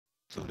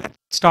So let's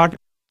start.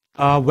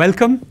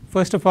 Welcome,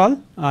 first of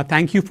all.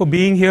 Thank you for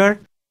being here.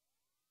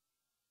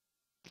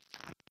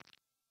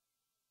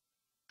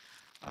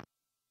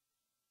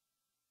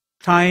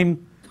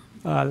 Time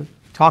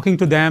talking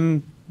to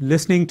them,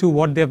 listening to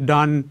what they've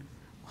done,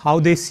 how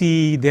they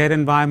see their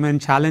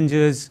environment,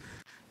 challenges,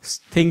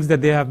 things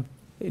that they have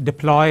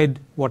deployed,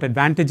 what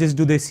advantages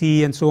do they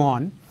see, and so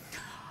on.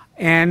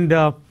 And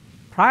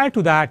prior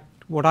to that,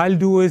 what I'll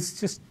do is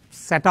just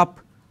set up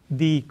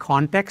the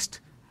context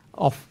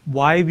of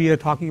why we are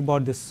talking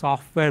about this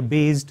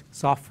software-based,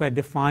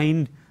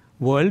 software-defined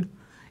world.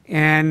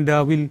 And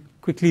we'll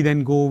quickly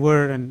then go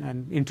over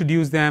and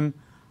introduce them,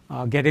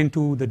 get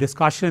into the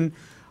discussion.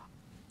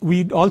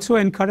 We'd also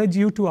encourage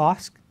you to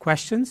ask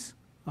questions.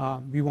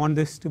 We want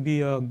this to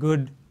be a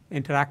good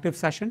interactive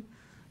session.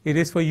 It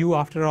is for you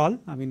after all.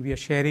 I mean, we are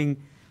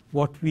sharing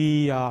what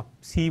we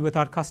see with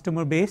our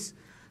customer base.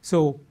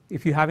 So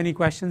if you have any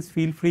questions,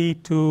 feel free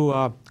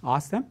to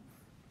ask them.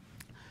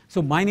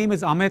 So my name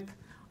is Amit.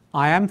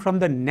 I am from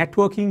the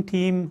networking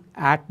team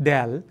at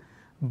Dell,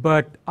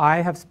 but I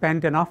have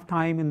spent enough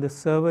time in the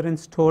server and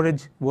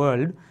storage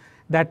world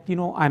that,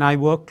 and I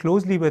work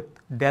closely with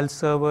Dell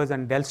servers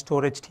and Dell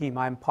storage team.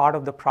 I'm part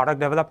of the product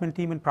development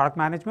team and product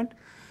management,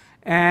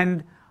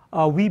 and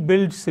we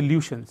build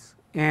solutions.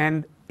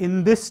 And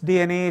in this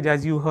day and age,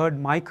 as you heard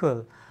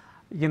Michael,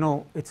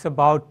 it's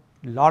about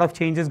a lot of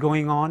changes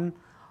going on,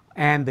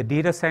 and the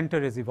data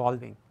center is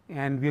evolving,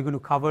 and we're going to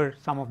cover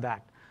some of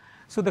that.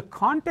 So the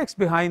context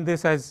behind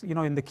this, as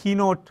in the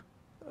keynote,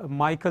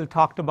 Michael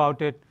talked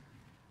about it.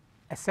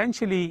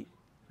 Essentially,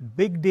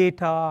 big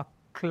data,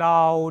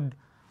 cloud,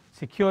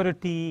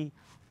 security,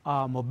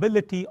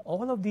 mobility,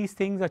 all of these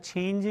things are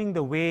changing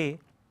the way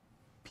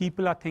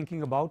people are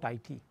thinking about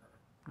IT,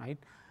 right?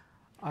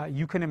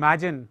 You can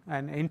imagine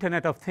an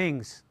Internet of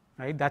Things,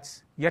 right?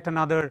 That's yet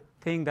another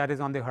thing that is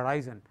on the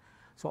horizon.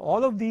 So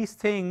all of these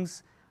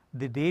things,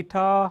 the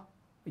data,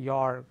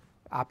 your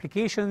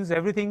applications,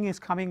 everything is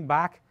coming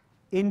back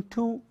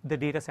into the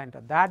data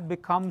center. That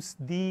becomes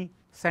the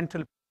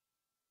central.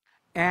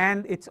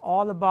 And it's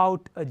all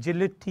about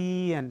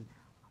agility and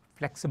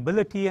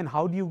flexibility and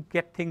how do you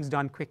get things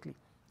done quickly.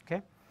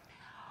 Okay?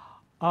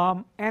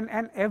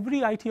 And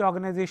every IT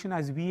organization,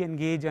 as we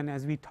engage and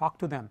as we talk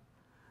to them,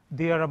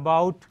 they are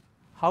about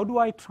how do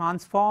I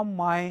transform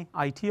my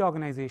IT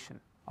organization,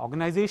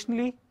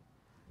 organizationally,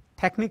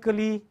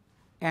 technically,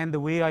 and the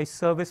way I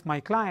service my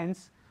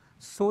clients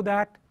so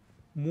that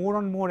more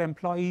and more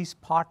employees,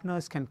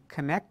 partners can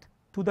connect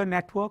to the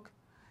network.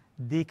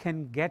 They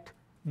can get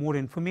more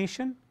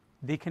information.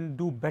 They can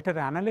do better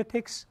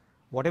analytics.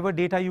 Whatever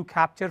data you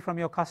capture from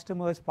your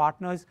customers,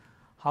 partners,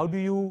 how do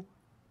you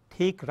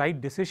take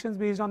right decisions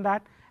based on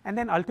that? And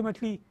then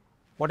ultimately,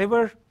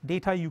 whatever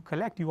data you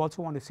collect, you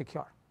also want to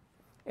secure.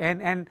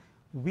 And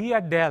we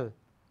at Dell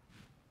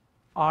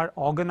are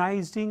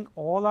organizing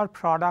all our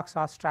products,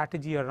 our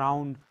strategy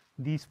around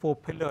these 4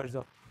 pillars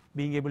of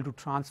being able to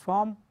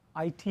transform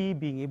IT,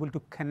 being able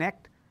to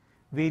connect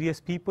various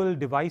people,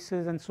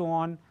 devices, and so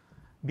on,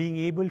 being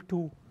able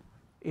to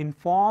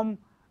inform,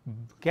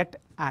 get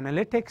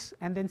analytics,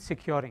 and then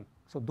securing.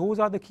 So those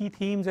are the key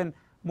themes, and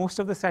most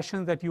of the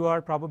sessions that you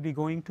are probably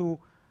going to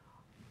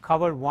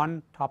cover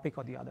one topic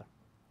or the other.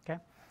 Okay?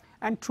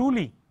 And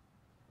truly,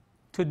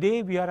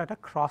 today we are at a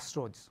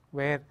crossroads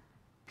where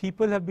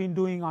people have been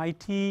doing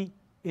IT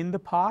in the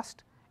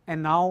past,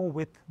 and now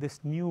with this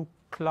new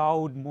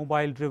cloud,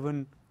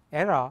 mobile-driven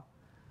era,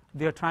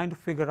 they are trying to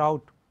figure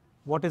out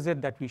what is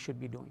it that we should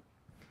be doing.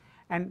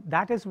 And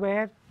that is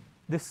where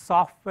this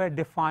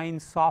software-defined,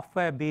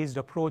 software-based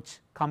approach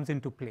comes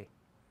into play.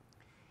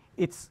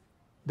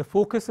 The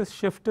focus is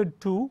shifted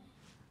to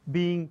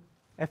being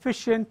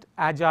efficient,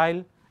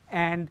 agile,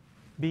 and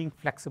being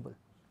flexible.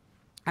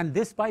 And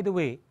this, by the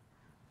way,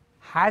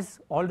 has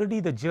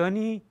already the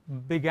journey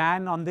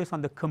began on this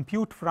on the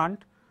compute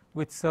front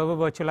with server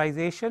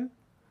virtualization.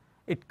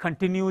 It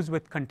continues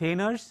with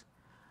containers.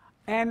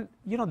 And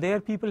there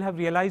people have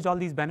realized all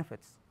these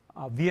benefits.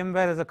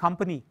 VMware as a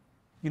company,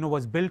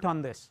 was built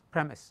on this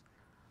premise.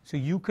 So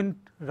you can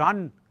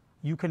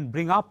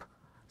bring up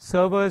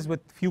servers with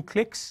few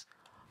clicks.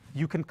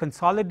 You can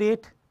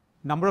consolidate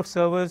number of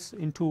servers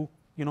into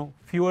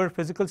fewer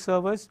physical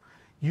servers.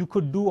 You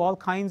could do all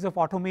kinds of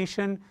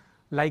automation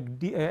like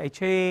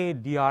HA,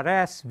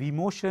 DRS,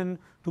 vMotion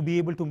to be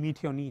able to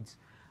meet your needs.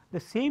 The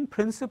same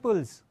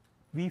principles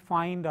we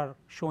find are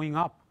showing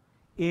up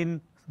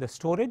in the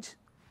storage,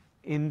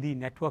 in the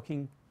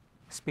networking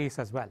space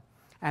as well.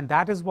 And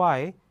that is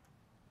why,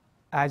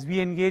 as we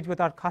engage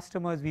with our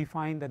customers, we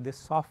find that this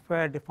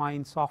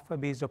software-defined,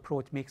 software-based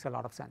approach makes a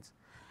lot of sense.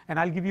 And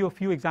I'll give you a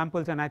few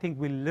examples, and I think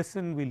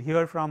we'll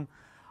hear from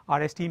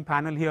our esteemed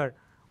panel here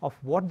of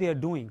what they are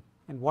doing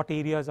and what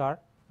areas are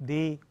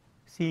they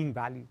seeing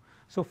value.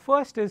 So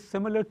first is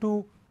similar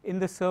to in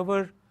the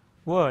server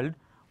world,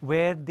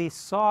 where they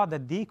saw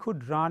that they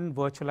could run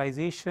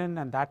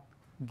virtualization, and that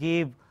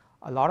gave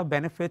a lot of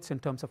benefits in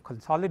terms of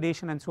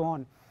consolidation and so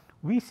on.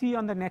 We see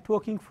on the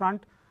networking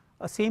front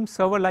a same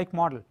server-like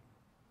model.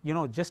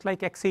 Just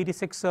like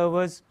x86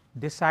 servers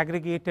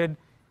disaggregated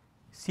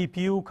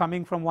CPU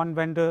coming from one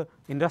vendor,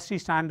 industry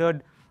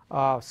standard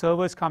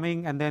servers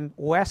coming, and then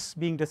OS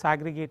being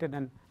disaggregated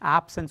and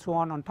apps and so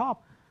on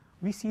top.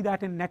 We see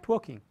that in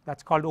networking.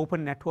 That's called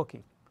open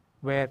networking,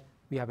 where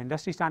we have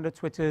industry standard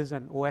switches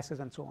and OSs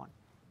and so on.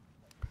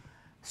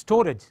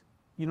 Storage.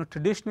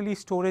 Traditionally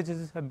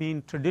storages have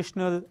been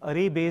traditional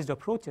array-based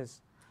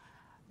approaches.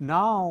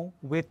 Now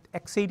with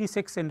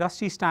x86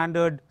 industry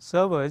standard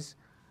servers,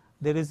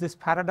 there is this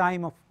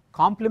paradigm of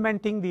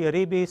complementing the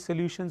array-based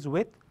solutions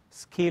with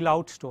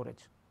scale-out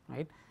storage,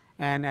 right?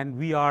 And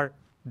we are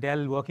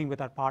Dell, working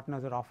with our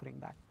partners, are offering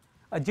that.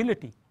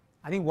 Agility.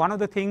 I think one of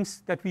the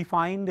things that we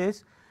find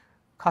is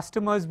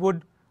customers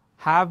would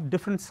have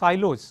different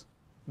silos.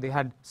 They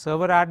had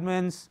server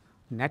admins,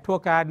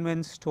 network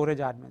admins, storage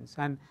admins,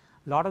 and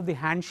a lot of the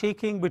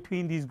handshaking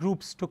between these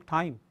groups took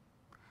time.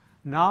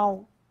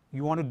 Now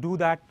you want to do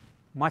that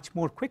much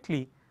more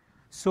quickly,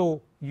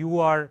 so you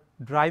are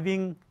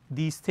driving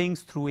these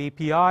things through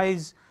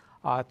APIs,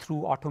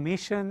 through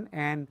automation,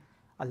 and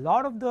a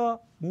lot of the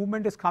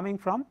movement is coming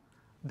from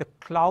the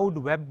cloud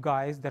web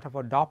guys that have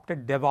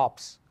adopted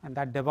DevOps, and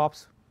that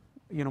DevOps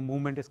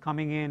movement is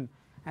coming in,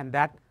 and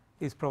that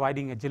is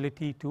providing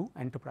agility to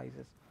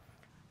enterprises.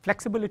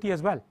 Flexibility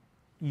as well.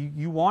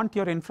 You want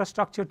your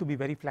infrastructure to be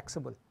very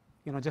flexible.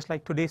 Just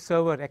like today's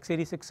server,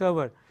 x86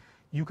 server,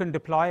 you can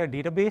deploy a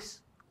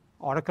database,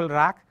 Oracle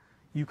RAC,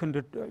 you can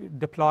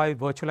deploy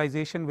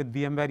virtualization with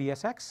VMware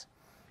ESX.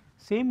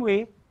 Same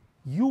way,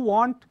 you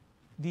want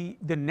the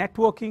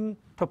networking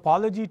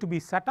topology to be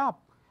set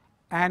up,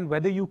 and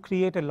whether you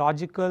create a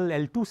logical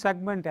L2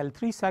 segment,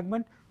 L3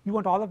 segment, you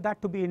want all of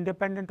that to be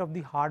independent of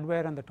the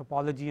hardware and the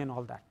topology and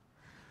all that.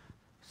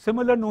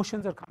 Similar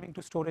notions are coming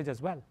to storage as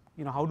well.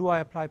 How do I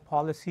apply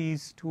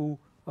policies to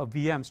a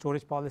VM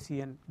storage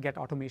policy and get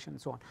automation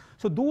and so on.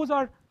 So those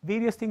are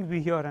various things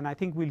we hear, and I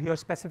think we'll hear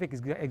specific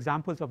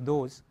examples of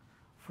those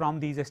from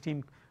these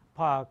esteemed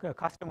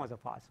customers of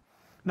ours.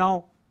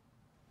 Now,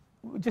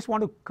 we just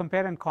want to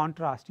compare and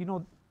contrast.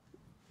 A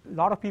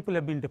lot of people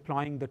have been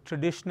deploying the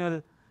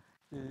traditional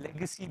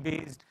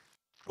legacy-based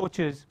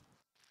approaches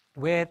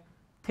where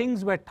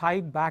things were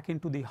tied back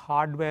into the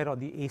hardware or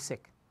the ASIC,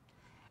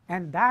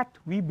 and that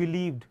we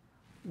believed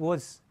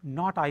was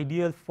not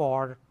ideal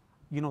for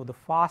the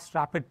fast,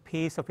 rapid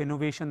pace of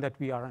innovation that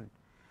we are in.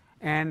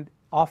 And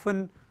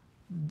often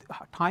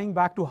tying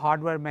back to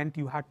hardware meant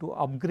you had to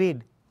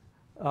upgrade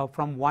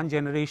from one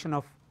generation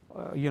of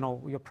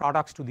your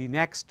products to the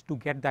next to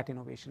get that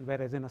innovation.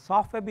 Whereas in a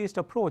software-based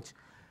approach,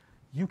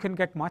 you can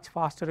get much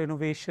faster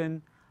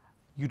innovation.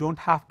 You don't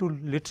have to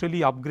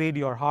literally upgrade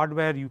your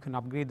hardware. You can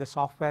upgrade the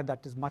software.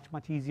 That is much,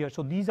 much easier.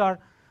 So these are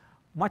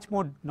much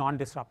more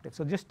non-disruptive.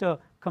 So just to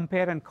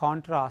compare and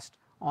contrast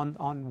on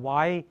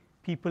why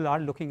people are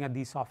looking at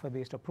these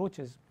software-based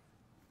approaches.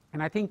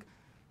 And I think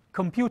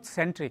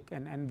compute-centric,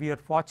 and we are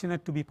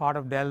fortunate to be part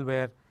of Dell,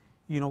 where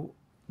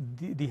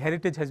the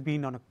heritage has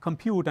been on a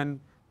compute, and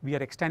we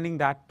are extending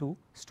that to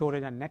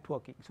storage and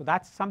networking. So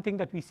that's something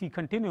that we see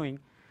continuing.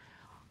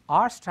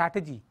 Our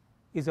strategy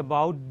is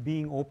about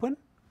being open,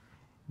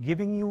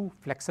 giving you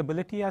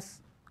flexibility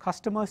as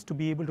customers to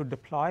be able to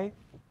deploy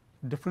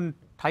different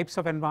types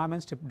of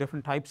environments,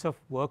 different types of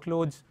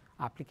workloads,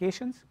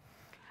 applications.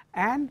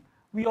 And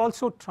we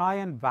also try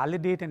and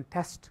validate and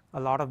test a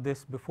lot of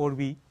this before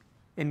we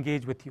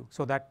engage with you,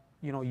 so that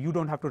you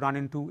don't have to run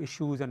into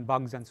issues and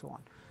bugs and so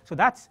on. So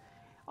that's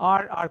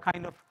our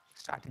kind of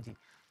strategy.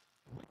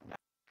 Let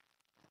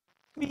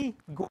me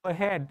go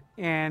ahead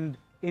and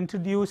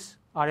introduce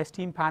our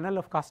esteemed panel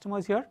of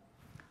customers here.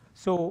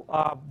 So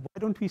why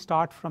don't we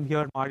start from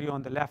here, Mario,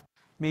 on the left?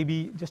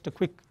 Maybe just a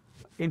quick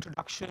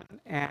introduction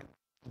and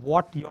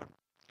what you're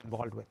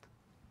involved with.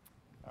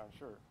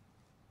 Sure.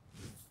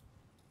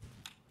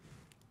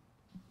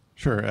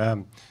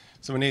 Sure.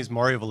 So my name is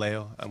Mario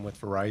Vallejo. I'm with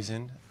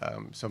Verizon.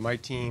 So my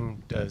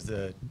team does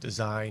the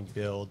design,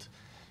 build,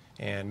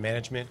 and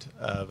management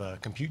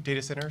of compute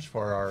data centers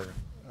for our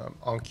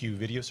OnQ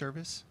video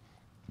service.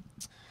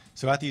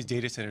 So at these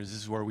data centers, this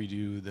is where we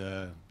do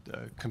the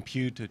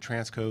compute, the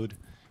transcode,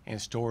 and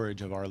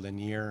storage of our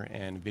linear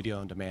and video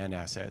on demand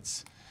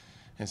assets.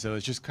 And so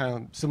it's just kind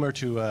of similar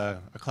to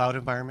a cloud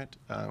environment.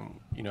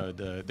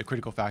 The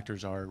critical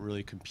factors are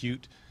really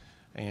compute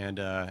and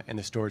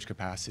the storage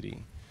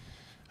capacity.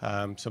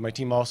 So my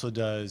team also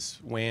does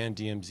WAN,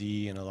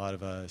 DMZ, and a lot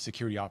of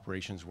security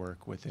operations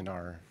work within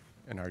our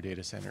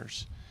data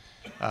centers.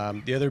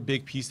 The other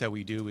big piece that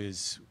we do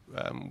is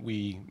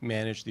we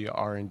manage the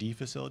R&D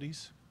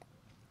facilities.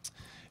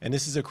 And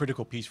this is a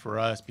critical piece for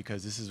us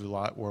because this is a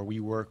lot where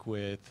we work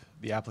with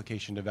the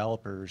application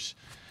developers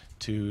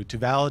to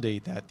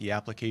validate that the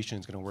application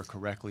is going to work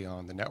correctly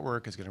on the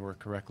network, is going to work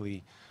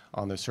correctly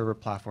on the server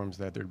platforms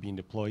that they're being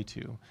deployed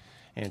to.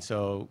 And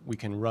so we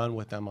can run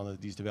with them on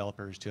these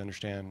developers to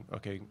understand,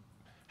 okay,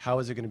 how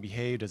is it going to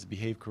behave? Does it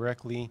behave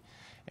correctly?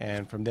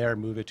 And from there,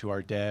 move it to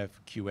our dev,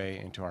 QA,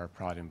 and to our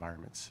prod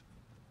environments.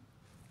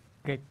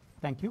 Great,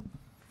 thank you.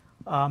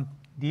 Deel,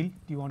 do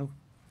you want to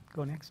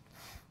go next?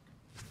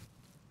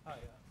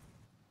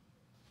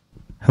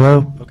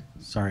 Hello. Okay.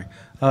 Sorry.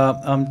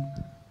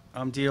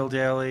 I'm Dell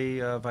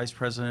Daly, Vice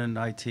President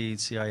IT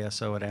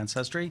CISO at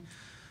Ancestry.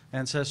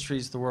 Ancestry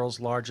is the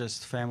world's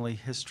largest family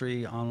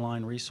history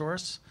online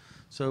resource.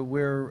 So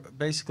we're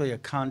basically a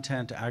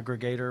content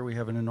aggregator. We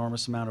have an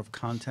enormous amount of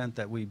content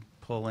that we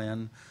pull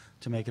in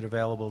to make it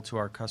available to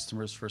our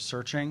customers for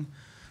searching.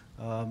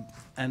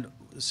 And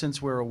since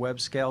we're a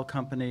web scale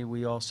company,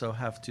 we also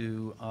have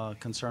to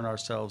concern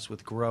ourselves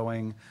with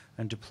growing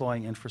and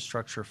deploying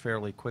infrastructure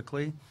fairly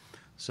quickly.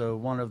 So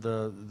one of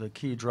the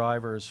key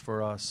drivers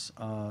for us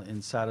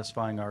in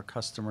satisfying our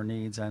customer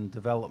needs and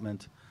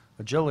development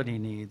agility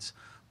needs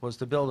was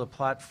to build a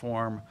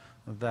platform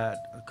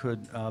that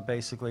could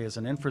basically, as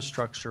an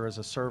infrastructure, as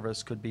a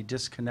service, could be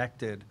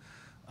disconnected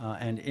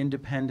and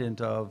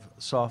independent of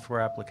software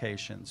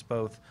applications,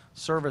 both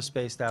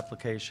service-based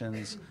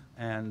applications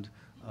and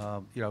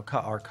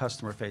our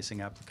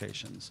customer-facing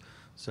applications.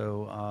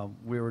 So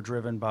we were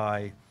driven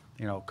by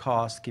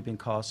cost, keeping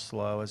costs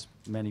low, as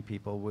many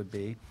people would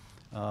be,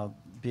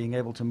 being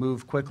able to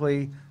move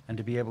quickly and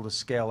to be able to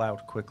scale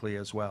out quickly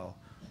as well.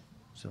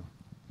 So,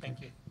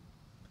 thank you.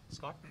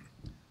 Scott?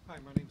 Hi,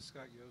 my name is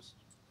Scott Yost.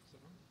 Is that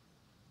on?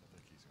 I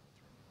think he's going to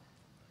turn it on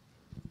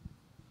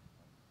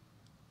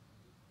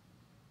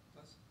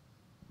back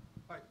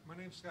there. Hi, my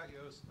name is Scott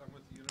Yost. I'm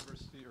with the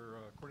university,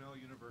 Cornell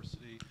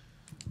University.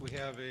 We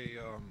have a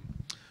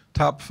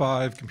top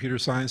 5 computer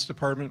science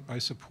department I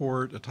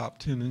support, a top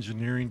 10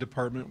 engineering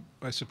department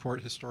I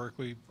support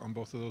historically. On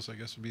both of those, I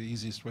guess would be the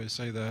easiest way to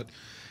say that.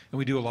 And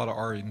we do a lot of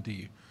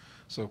R&D.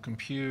 So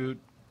compute,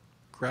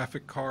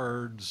 graphic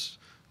cards,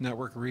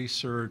 network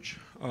research,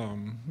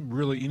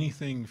 really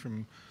anything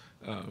from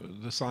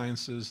the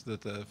sciences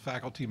that the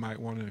faculty might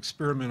want to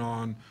experiment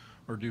on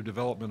or do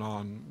development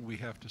on, we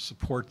have to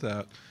support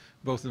that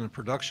both in a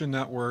production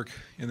network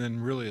and then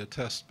really a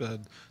test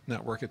bed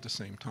network at the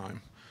same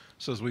time.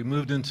 So as we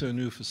moved into a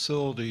new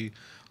facility,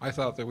 I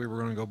thought that we were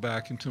going to go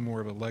back into more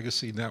of a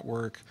legacy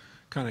network,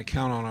 kind of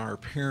count on our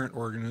parent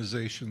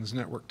organization's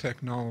network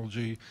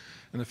technology.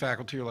 And the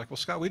faculty are like, well,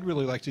 Scott, we'd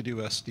really like to do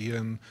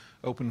SDN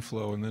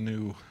OpenFlow in the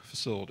new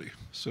facility.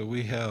 So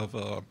we have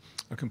a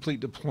complete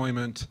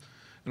deployment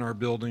in our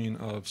building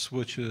of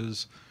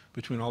switches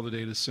between all the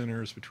data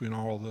centers, between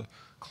all the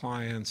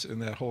clients in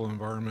that whole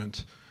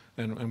environment.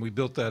 And we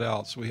built that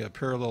out, so we have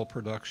parallel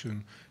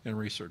production and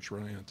research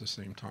running at the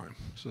same time.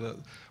 So that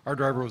our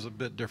driver was a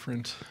bit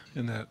different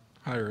in that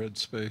higher ed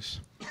space.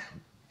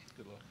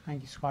 Good luck.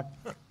 Thank you, Scott.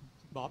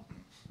 Bob?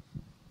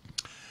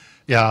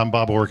 Yeah, I'm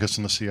Bob Orcus,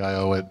 I'm the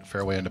CIO at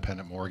Fairway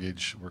Independent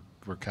Mortgage.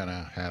 We're kind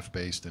of half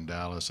based in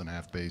Dallas and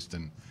half based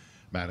in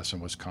Madison,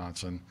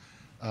 Wisconsin.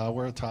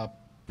 We're a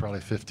top probably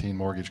 15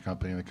 mortgage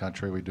company in the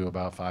country. We do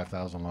about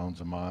 5,000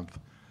 loans a month,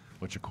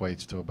 which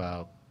equates to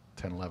about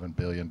 $10, $11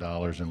 billion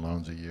in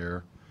loans a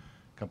year.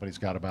 Company's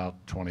got about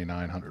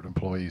 2,900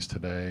 employees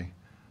today.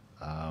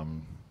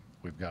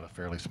 We've got a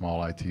fairly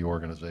small IT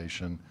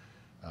organization.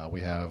 We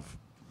have,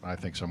 I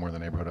think, somewhere in the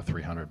neighborhood of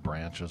 300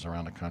 branches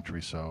around the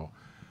country. So,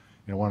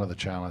 one of the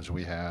challenges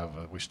we have,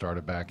 we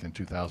started back in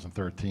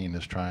 2013,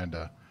 is trying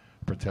to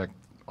protect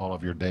all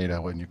of your data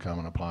when you come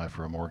and apply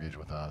for a mortgage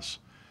with us.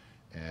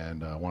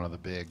 And one of the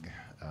big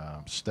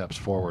steps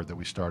forward that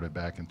we started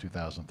back in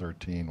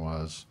 2013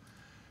 was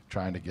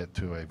trying to get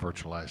to a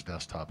virtualized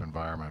desktop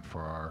environment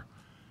for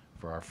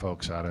our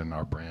folks out in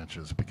our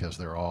branches, because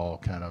they're all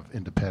kind of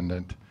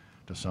independent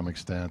to some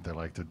extent. They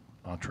like the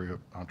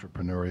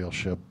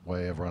entrepreneurship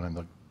way of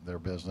running their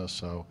business.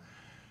 So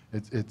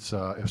it's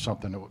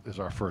something that is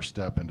our first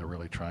step into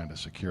really trying to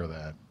secure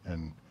that.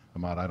 And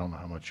Ahmad, I don't know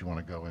how much you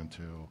want to go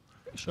into.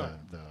 Sure.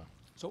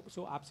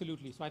 So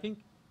absolutely. So I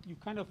think you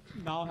kind of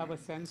now have a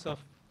sense of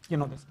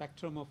the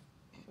spectrum of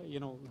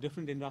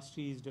different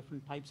industries,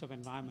 different types of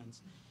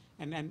environments.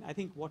 And I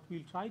think what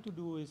we'll try to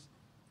do is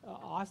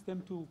ask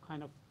them to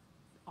kind of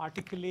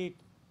articulate,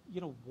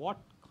 what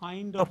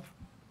kind of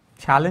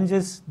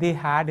challenges they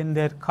had in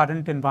their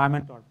current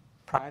environment or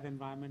prior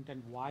environment,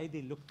 and why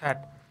they looked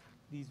at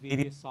these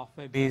various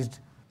software-based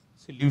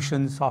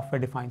solutions,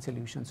 software-defined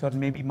solutions. So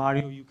maybe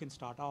Mario, you can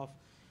start off.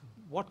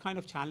 What kind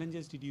of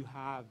challenges did you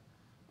have,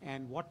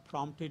 and what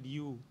prompted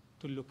you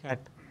to look at,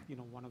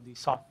 one of these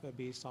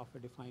software-based,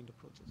 software-defined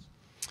approaches?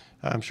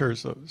 Sure.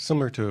 So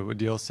similar to what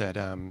Dale said,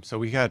 so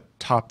we had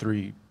top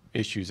 3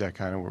 issues that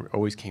kind of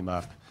always came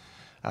up.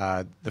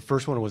 The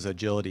first one was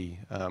agility.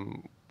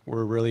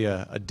 We're really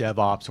a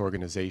DevOps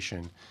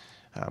organization.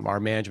 Our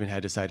management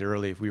had decided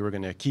early if we were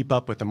going to keep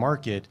up with the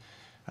market,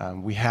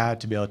 we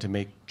had to be able to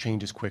make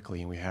changes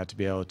quickly, and we had to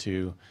be able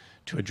to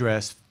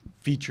address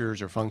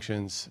features or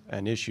functions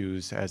and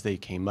issues as they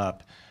came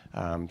up,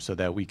 so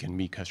that we can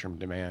meet customer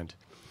demand.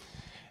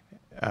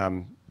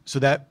 So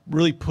that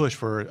really pushed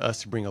for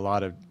us to bring a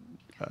lot of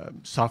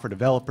software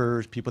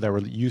developers, people that were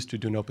used to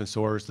doing open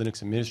source,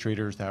 Linux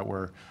administrators that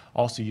were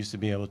also used to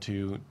being able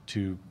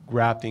to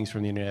grab things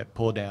from the internet,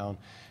 pull down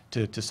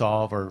to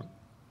solve our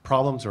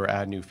problems or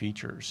add new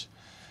features.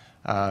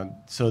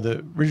 So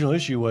the original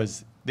issue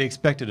was they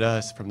expected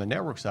us from the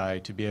network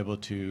side to be able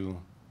to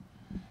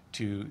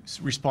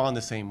respond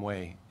the same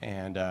way.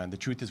 And the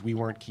truth is we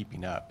weren't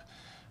keeping up.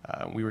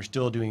 We were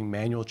still doing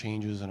manual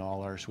changes in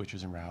all our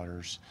switches and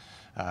routers.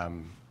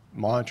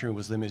 Monitoring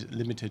was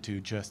limited to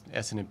just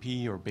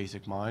SNMP or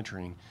basic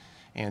monitoring.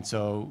 And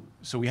so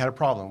we had a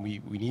problem. We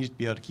needed to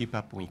be able to keep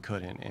up and we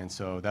couldn't. And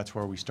so that's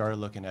where we started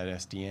looking at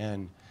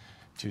SDN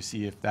to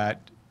see if that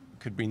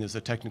could bring us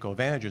the technical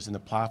advantages in the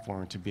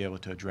platform to be able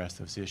to address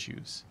those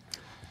issues.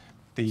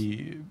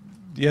 The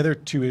other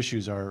two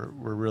issues were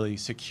really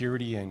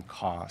security and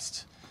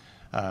cost.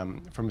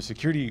 From a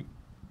security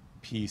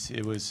piece,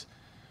 it was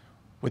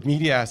with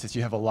media assets,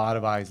 you have a lot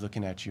of eyes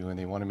looking at you, and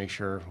they want to make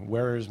sure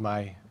where is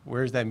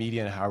that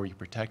media and how are you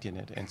protecting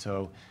it. And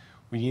so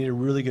we needed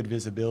really good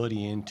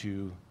visibility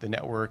into the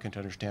network and to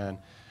understand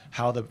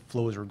how the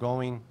flows are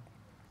going.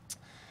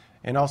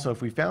 And also,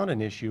 if we found an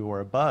issue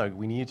or a bug,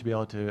 we needed to be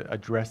able to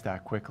address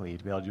that quickly,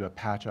 to be able to do a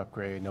patch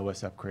upgrade, an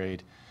OS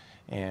upgrade,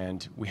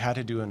 and we had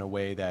to do it in a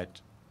way that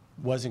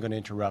wasn't going to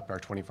interrupt our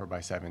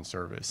 24/7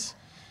 service.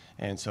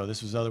 And so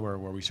this was other where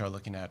we started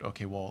looking at,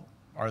 okay, well,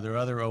 are there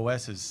other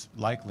OSs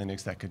like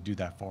Linux that could do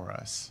that for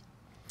us?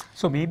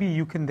 So maybe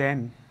you can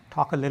then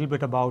talk a little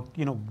bit about,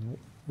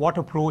 what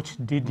approach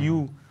did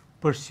you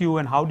pursue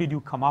and how did you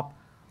come up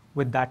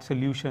with that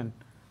solution?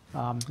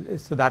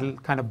 So that'll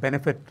kind of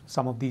benefit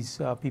some of these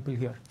people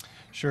here.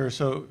 Sure.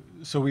 So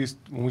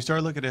when we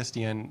started looking at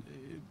SDN,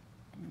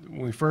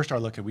 when we first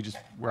started looking,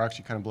 we're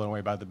actually kind of blown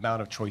away by the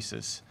amount of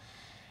choices,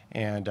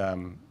 and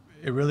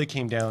it really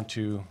came down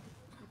to,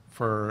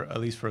 at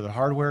least for the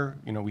hardware,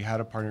 we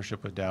had a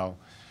partnership with Dell.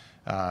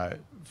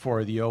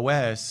 For the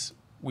OS,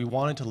 we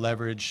wanted to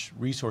leverage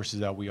resources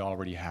that we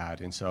already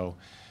had, and so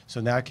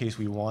in that case,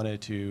 we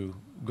wanted to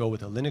go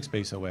with a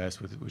Linux-based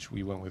OS, which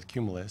we went with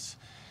Cumulus.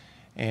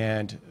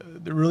 And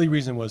the really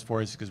reason was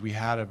for us because we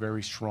had a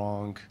very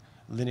strong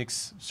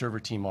Linux server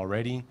team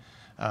already.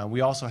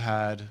 We also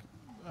had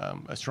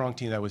a strong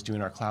team that was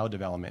doing our cloud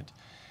development.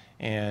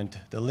 And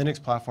the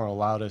Linux platform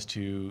allowed us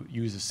to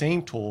use the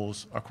same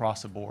tools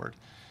across the board.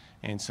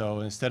 And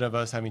so instead of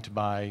us having to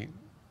buy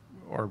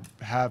or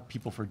have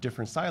people for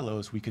different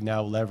silos, we could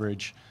now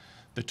leverage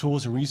the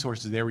tools and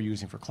resources they were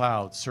using for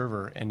cloud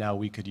server, and now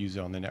we could use it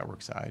on the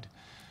network side.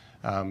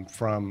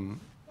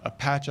 From a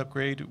patch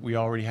upgrade, we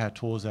already had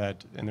tools and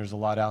there's a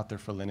lot out there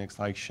for Linux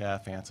like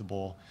Chef,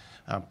 Ansible,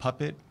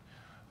 Puppet.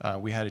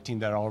 We had a team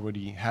that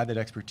already had that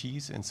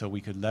expertise, and so we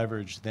could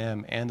leverage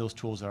them and those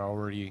tools that are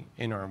already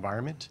in our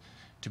environment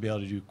to be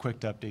able to do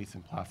quick updates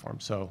and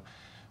platforms. So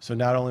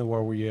not only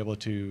were we able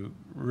to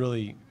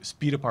really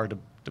speed up our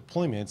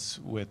deployments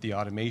with the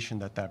automation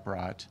that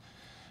brought,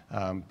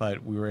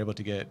 but we were able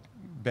to get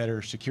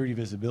better security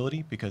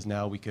visibility because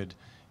now we could,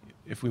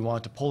 if we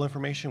want to pull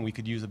information, we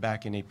could use the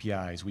backend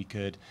APIs. We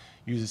could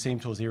use the same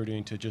tools they were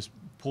doing to just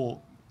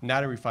pull,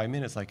 not every 5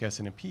 minutes like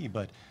SNMP,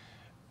 but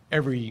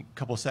every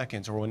couple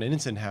seconds or when an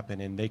incident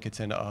happened, and they could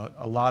send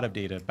a lot of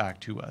data back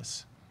to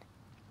us.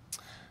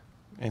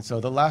 And so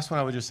the last one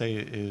I would just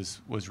say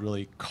was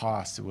really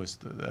cost. It was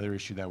the other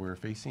issue that we were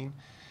facing.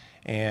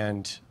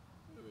 And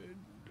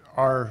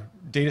our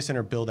data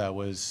center build-out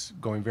was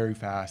going very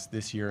fast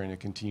this year, and it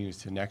continues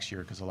to next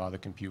year because a lot of the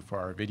compute for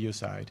our video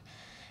side.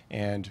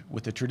 And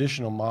with the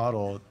traditional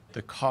model,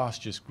 the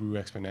cost just grew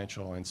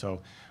exponential. And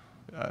so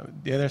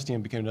the other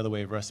SDN became another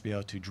way for us to be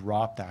able to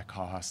drop that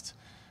cost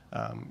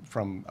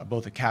from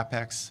both a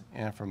CapEx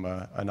and from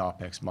an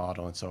OpEx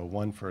model. And so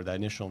one for that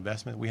initial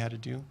investment we had to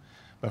do,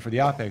 but for the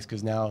OpEx,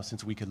 because now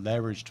since we could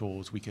leverage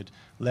tools, we could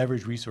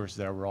leverage resources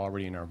that were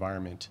already in our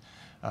environment,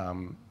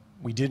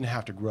 we didn't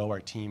have to grow our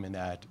team in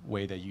that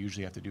way that you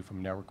usually have to do from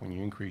a network when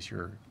you increase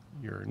your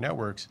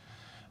networks,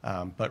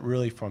 but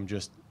really from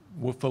just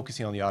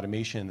focusing on the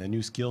automation and the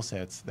new skill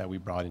sets that we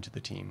brought into the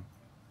team.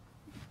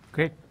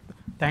 Great.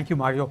 Thank you,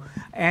 Mario.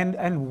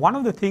 And one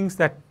of the things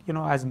that,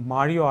 as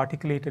Mario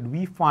articulated,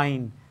 we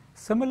find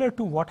similar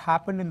to what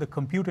happened in the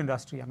compute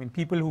industry. I mean,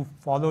 people who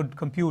followed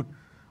compute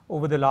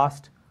over the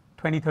last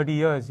 20, 30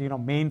 years,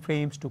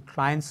 mainframes to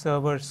client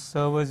servers,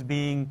 servers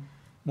being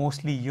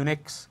mostly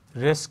Unix,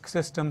 RISC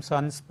systems,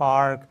 Sun,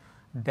 Spark,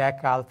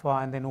 DEC, Alpha,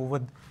 and then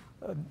over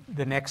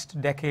the next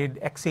decade,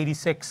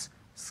 x86,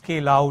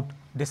 scale out,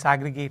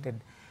 disaggregated.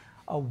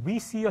 We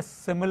see a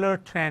similar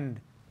trend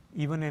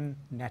even in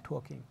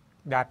networking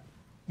that,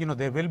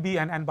 there will be,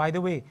 and by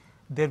the way,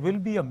 there will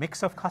be a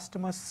mix of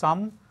customers,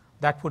 some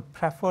that would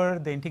prefer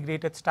the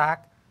integrated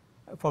stack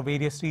for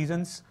various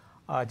reasons.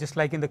 Just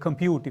like in the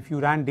compute, if you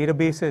ran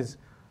databases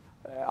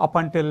up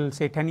until,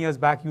 say, 10 years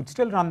back, you'd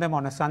still run them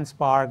on a Sun,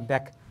 Spark,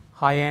 DEC,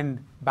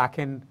 high-end,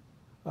 back-end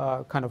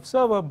kind of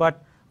server,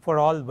 but for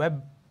all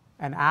web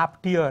and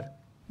app tier,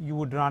 you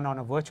would run on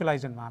a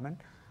virtualized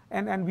environment.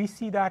 And we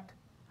see that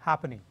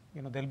happening.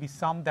 There'll be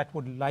some that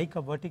would like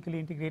a vertically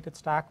integrated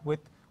stack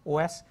with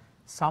OS,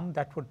 some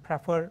that would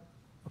prefer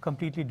a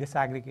completely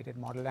disaggregated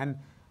model. And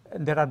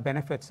there are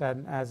benefits,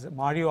 and as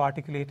Mario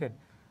articulated,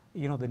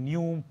 the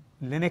new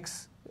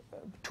Linux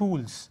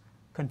tools,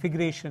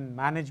 configuration,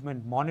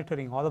 management,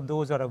 monitoring, all of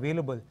those are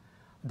available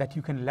that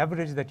you can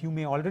leverage that you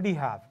may already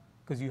have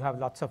because you have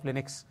lots of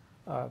Linux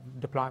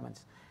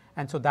deployments.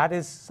 And so that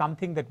is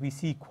something that we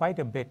see quite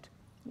a bit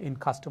in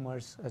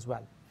customers as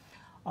well.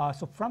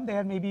 So from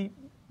there, maybe,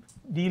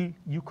 Deel,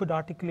 you could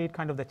articulate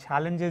kind of the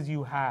challenges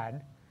you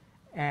had,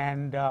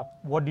 and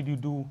what did you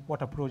do,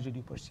 what approach did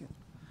you pursue?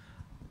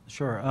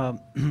 Sure.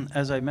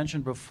 As I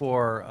mentioned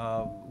before,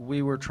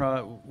 we're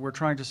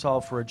trying to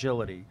solve for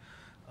agility.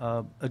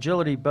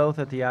 Agility both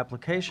at the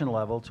application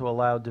level to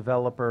allow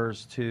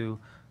developers to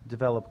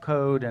develop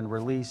code and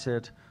release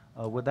it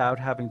without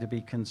having to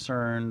be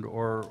concerned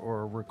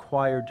or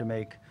required to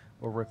make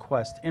or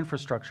request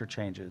infrastructure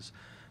changes.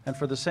 And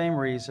for the same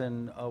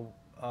reason,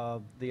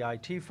 the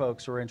IT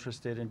folks are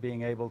interested in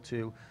being able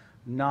to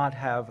not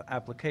have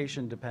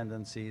application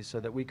dependencies so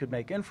that we could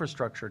make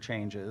infrastructure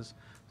changes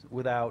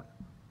without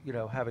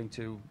having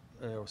to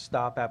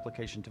stop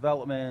application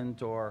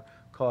development or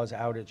cause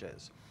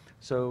outages.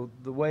 So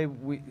the way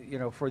we,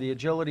 for the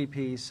agility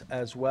piece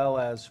as well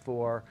as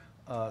for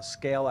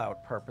scale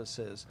out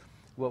purposes,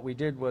 what we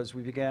did was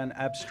we began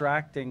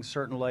abstracting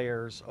certain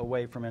layers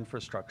away from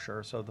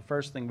infrastructure. So the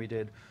first thing we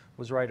did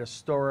was write a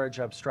storage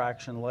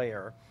abstraction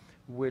layer,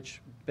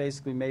 which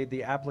basically made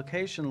the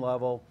application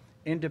level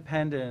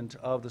independent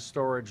of the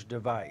storage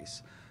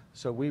device.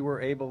 So we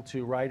were able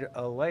to write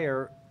a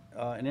layer,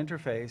 an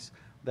interface,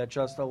 that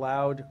just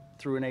allowed,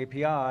 through an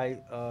API,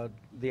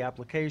 the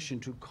application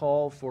to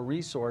call for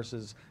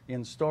resources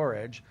in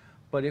storage,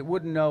 but it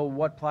wouldn't know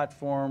what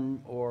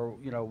platform or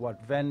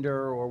what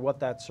vendor or what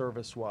that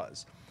service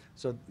was.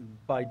 So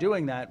by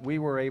doing that, we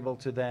were able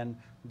to then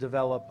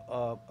develop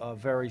a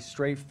very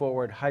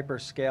straightforward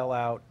hyperscale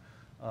out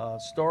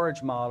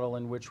storage model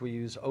in which we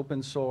use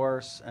open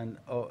source and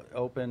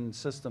open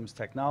systems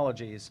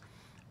technologies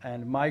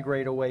and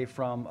migrate away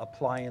from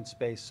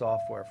appliance-based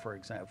software, for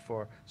example,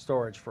 for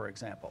storage, for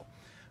example.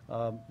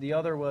 The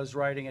other was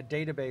writing a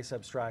database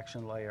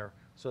abstraction layer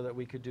so that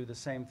we could do the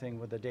same thing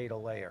with the data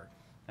layer.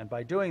 And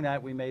by doing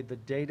that, we made the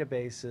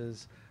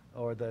databases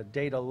or the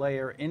data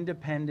layer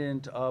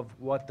independent of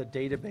what the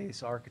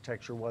database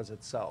architecture was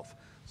itself,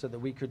 so that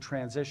we could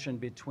transition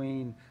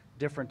between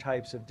different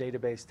types of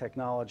database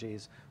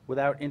technologies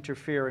without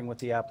interfering with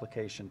the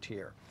application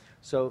tier.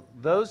 So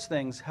those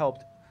things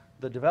helped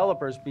the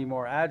developers be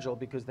more agile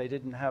because they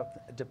didn't have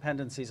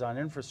dependencies on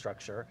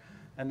infrastructure,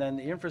 and then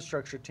the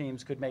infrastructure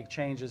teams could make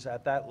changes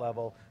at that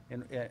level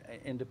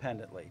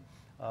independently.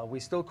 We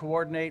still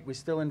coordinate, we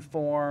still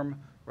inform,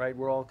 right?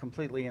 We're all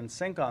completely in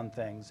sync on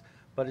things,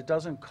 but it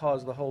doesn't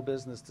cause the whole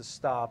business to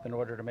stop in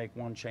order to make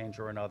one change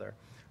or another.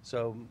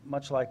 So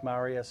much like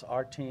Marius,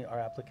 our team, our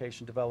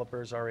application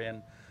developers are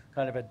in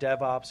kind of a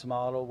DevOps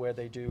model where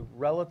they do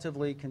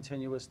relatively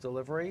continuous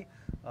delivery.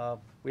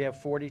 We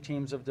have 40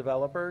 teams of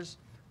developers,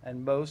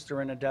 and most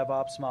are in a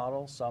DevOps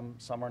model. Some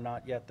are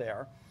not yet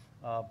there.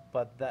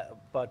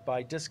 But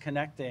by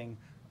disconnecting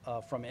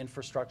from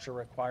infrastructure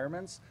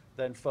requirements,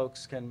 then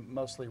folks can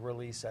mostly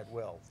release at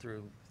will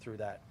through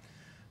that.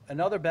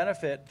 Another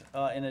benefit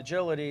in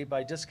agility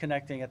by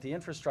disconnecting at the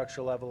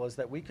infrastructure level is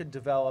that we could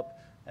develop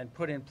and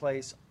put in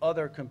place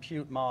other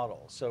compute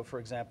models. So for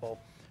example,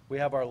 we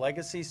have our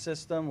legacy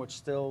system, which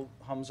still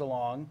hums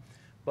along,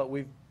 but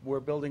we're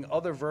building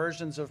other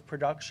versions of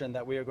production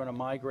that we are going to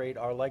migrate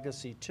our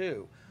legacy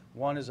to.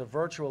 One is a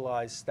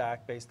virtualized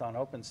stack based on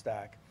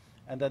OpenStack,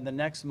 and then the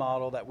next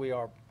model that we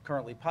are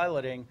currently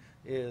piloting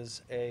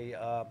is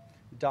a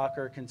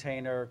Docker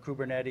container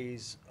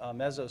Kubernetes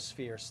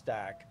mesosphere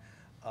stack,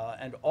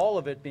 and all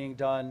of it being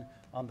done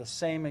on the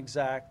same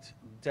exact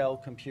Dell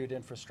compute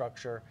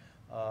infrastructure,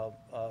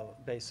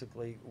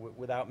 basically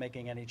without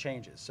making any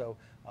changes. So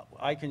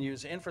I can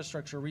use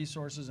infrastructure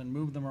resources and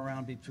move them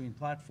around between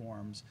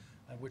platforms,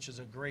 which is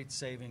a great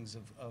savings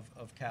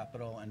of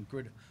capital and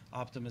good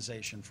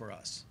optimization for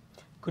us.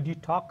 Could you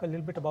talk a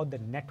little bit about the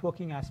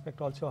networking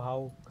aspect also,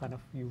 how kind of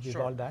you've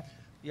evolved that?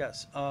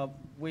 Yes.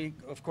 We,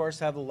 of course,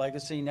 have the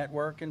legacy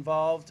network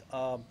involved,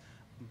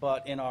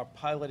 but in our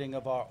piloting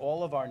of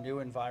all of our new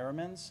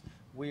environments,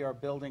 we are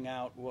building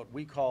out what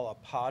we call a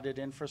podded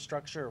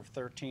infrastructure of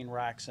 13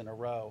 racks in a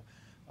row.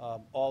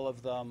 All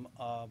of them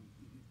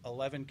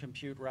 11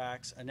 compute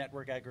racks, a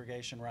network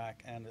aggregation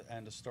rack,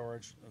 and a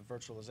storage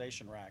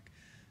virtualization rack.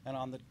 And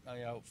on the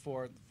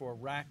for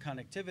rack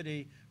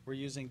connectivity, we're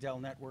using Dell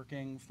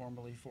networking,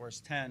 formerly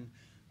Force 10,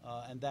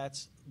 and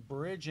that's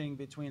bridging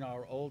between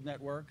our old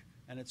network,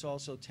 and it's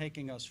also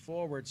taking us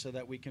forward so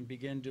that we can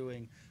begin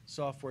doing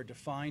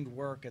software-defined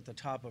work at the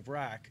top of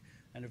rack,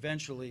 and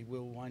eventually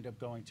we'll wind up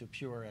going to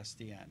pure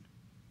SDN.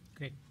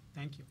 Great,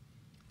 thank you.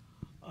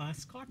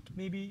 Scott,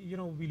 maybe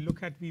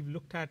we've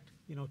looked at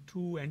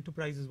two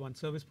enterprises, one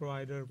service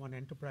provider, one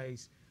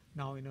enterprise.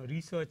 Now in a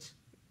research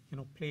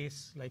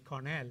place like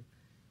Cornell,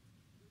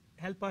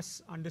 help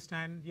us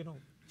understand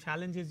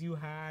challenges you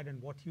had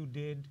and what you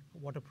did,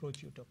 what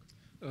approach you took.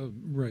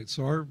 Right.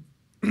 So our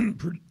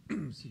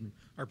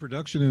our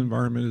production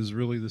environment is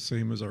really the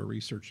same as our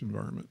research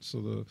environment.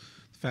 So the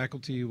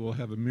faculty will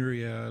have a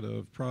myriad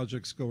of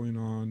projects going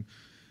on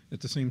at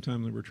the same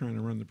time that we're trying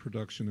to run the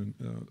production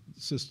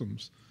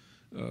systems.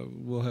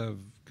 we'll have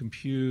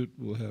compute,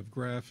 we'll have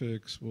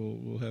graphics,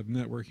 we'll have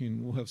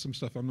networking, we'll have some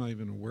stuff I'm not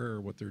even aware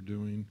of what they're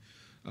doing.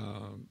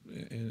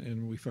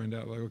 And we find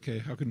out, like, okay,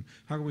 how can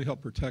we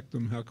help protect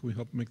them? How can we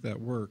help make that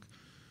work?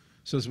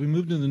 So as we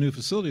moved into the new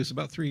facility, it's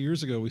about 3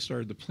 years ago we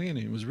started the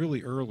planning. It was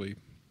really early.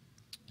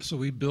 So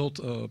we built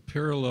a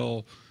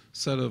parallel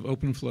set of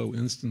OpenFlow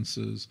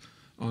instances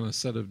on a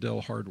set of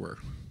Dell hardware.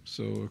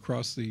 So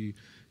across the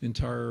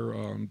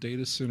entire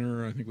data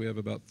center, I think we have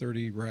about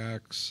 30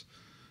 racks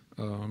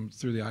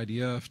through the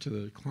IDF to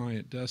the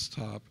client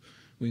desktop.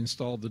 We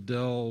installed the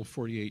Dell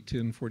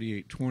 4810,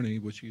 4820,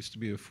 which used to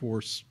be a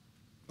Force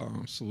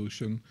 10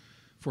 solution.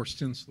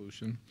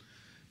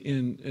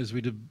 And as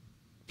we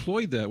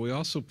deployed that, we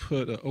also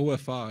put an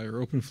OFI,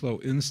 or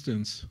OpenFlow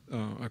instance,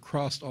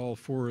 across all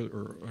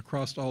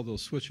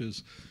those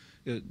switches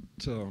at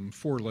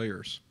 4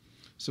 layers.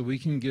 So we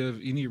can give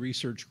any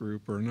research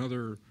group or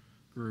another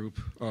group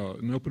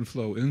an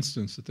OpenFlow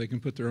instance that they can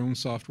put their own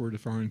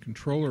software-defined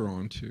controller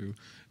onto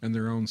and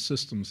their own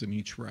systems in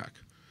each rack.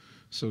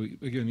 So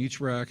again,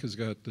 each rack has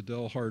got the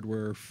Dell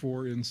hardware,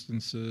 4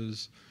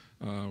 instances.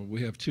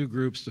 We have 2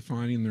 groups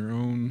defining their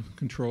own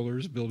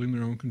controllers, building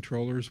their own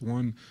controllers,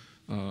 one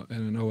at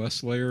an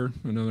OS layer,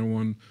 another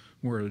one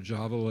more at a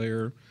Java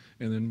layer,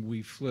 and then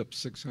we flip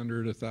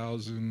 600,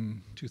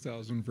 1,000,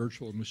 2,000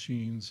 virtual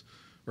machines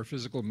or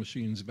physical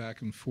machines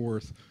back and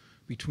forth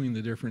between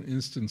the different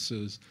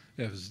instances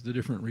as the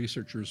different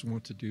researchers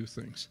want to do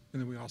things.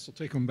 And then we also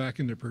take them back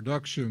into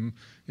production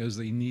as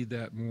they need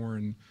that more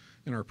in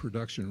our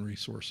production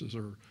resources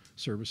or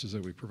services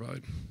that we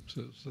provide.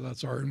 So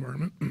that's our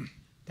environment.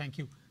 Thank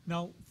you.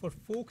 Now, for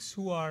folks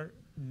who are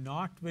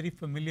not very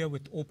familiar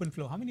with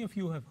OpenFlow, how many of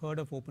you have heard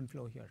of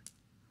OpenFlow here?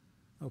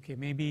 Okay,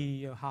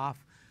 maybe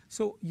half.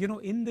 So,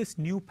 in this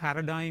new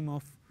paradigm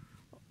of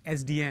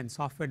SDN,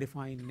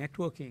 software-defined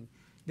networking,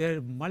 there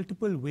are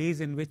multiple ways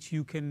in which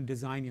you can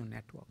design your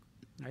network,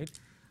 right?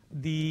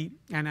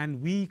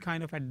 And we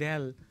kind of at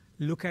Dell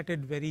look at it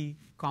very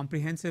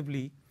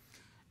comprehensively.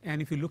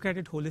 And if you look at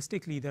it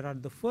holistically, there are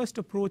the first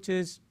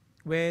approaches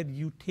where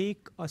you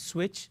take a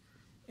switch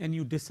and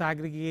you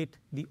disaggregate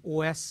the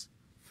OS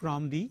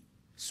from the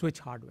switch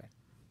hardware.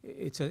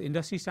 It's an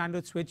industry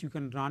standard switch. You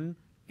can run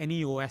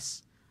any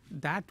OS.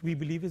 That, we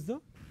believe, is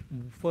the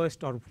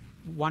first or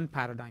one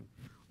paradigm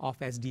of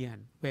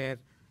SDN, where,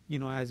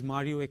 as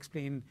Mario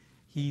explained,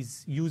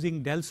 he's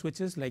using Dell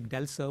switches like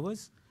Dell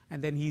servers,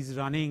 and then he's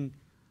running,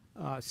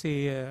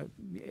 say,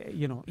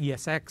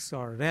 ESX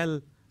or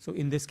RHEL. So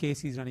in this case,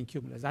 he's running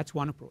Cumulus. That's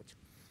one approach.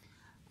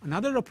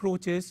 Another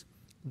approach is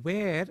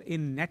where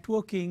in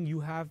networking you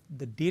have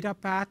the data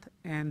path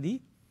and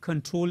the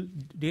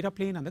data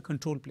plane and the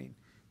control plane.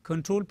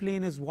 Control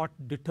plane is what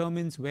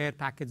determines where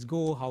packets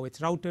go, how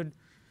it's routed.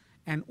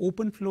 And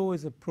OpenFlow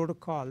is a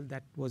protocol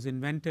that was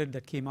invented,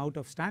 that came out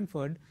of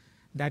Stanford,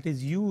 that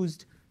is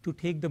used to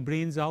take the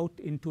brains out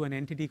into an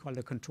entity called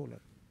a controller.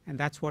 And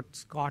that's what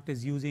Scott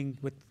is using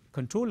with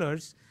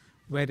controllers,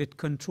 where it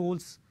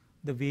controls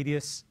the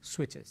various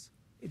switches.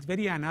 It's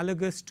very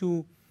analogous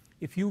to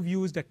if you've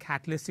used a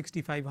Catalyst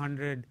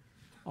 6500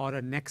 or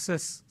a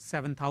Nexus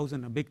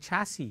 7000, a big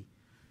chassis,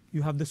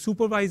 you have the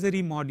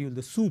supervisory module,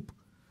 the SOUP,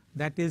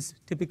 that is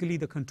typically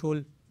the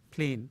control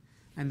plane.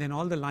 And then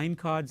all the line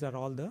cards are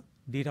all the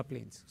data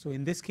planes. So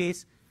in this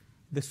case,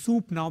 the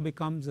SOUP now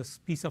becomes a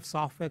piece of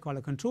software called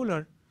a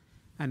controller.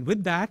 And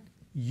with that,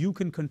 you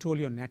can control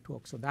your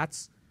network. So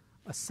that's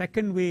a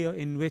second way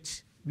in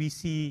which we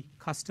see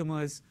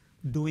customers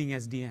doing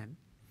SDN.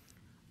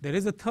 There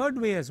is a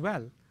third way as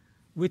well,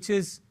 which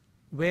is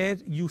where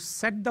you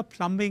set the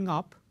plumbing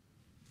up,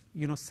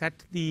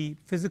 set the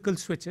physical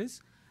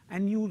switches,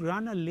 and you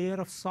run a layer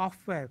of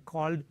software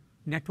called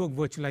network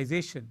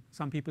virtualization.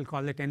 Some people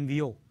call it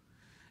NVO.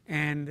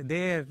 And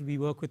there we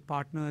work with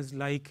partners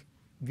like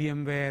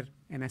VMware,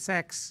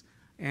 NSX,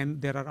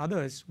 and there are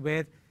others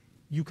where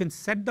you can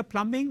set the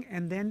plumbing,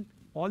 and then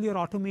all your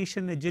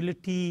automation,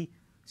 agility,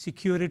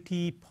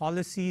 security,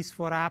 policies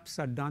for apps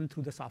are done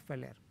through the software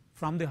layer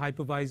from the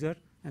hypervisor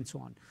and so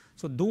on.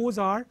 So those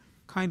are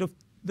kind of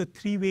the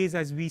 3 ways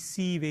as we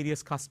see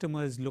various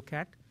customers look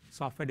at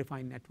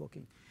software-defined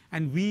networking.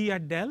 And we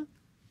at Dell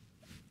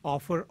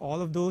offer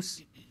all of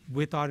those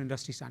with our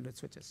industry standard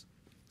switches.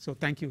 So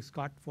thank you,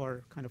 Scott,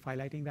 for kind of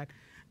highlighting that.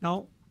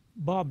 Now,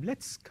 Bob,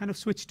 let's kind of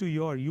switch to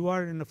you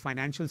are in the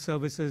financial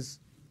services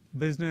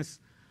business.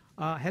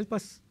 Help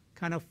us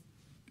kind of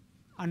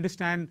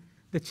understand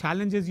the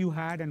challenges you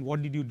had and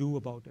what did you do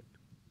about it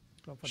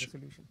for the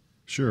solution.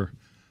 Sure.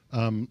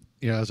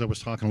 As I was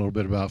talking a little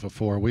bit about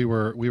before, we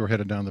were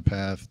headed down the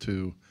path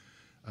to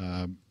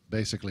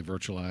basically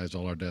virtualize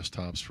all our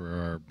desktops for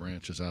our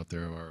branches out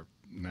there, are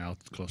now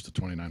close to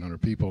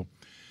 2,900 people.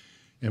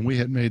 And we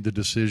had made the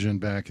decision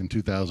back in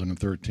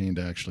 2013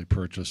 to actually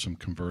purchase some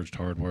converged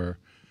hardware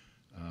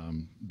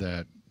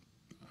that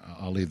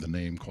I'll leave the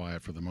name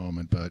quiet for the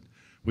moment, but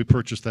we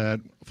purchased that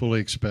fully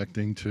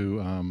expecting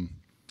to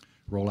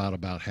roll out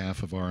about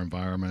half of our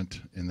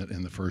environment in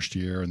the first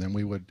year, and then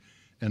we would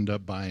end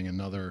up buying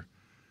another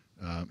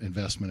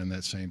investment in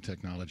that same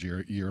technology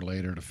a year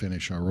later to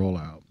finish our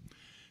rollout.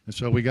 And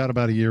so we got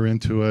about a year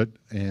into it,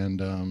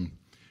 and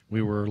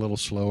we were a little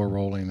slower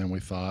rolling than we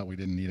thought. We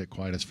didn't need it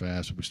quite as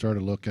fast. We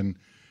started looking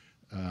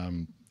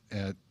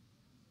at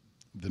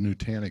the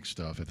Nutanix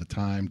stuff. At the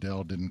time,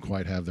 Dell didn't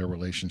quite have their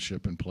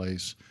relationship in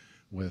place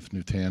with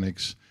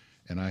Nutanix,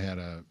 and I had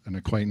an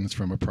acquaintance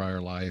from a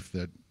prior life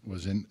that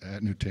was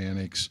at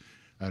Nutanix.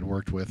 I'd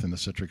worked with in the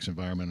Citrix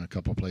environment in a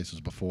couple places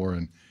before,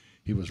 and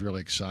he was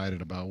really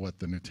excited about what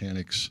the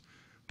Nutanix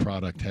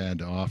product had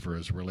to offer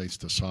as it relates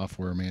to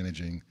software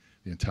managing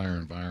the entire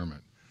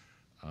environment.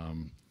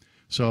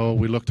 So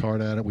we looked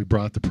hard at it. We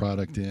brought the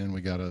product in.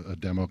 We got a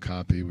demo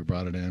copy. We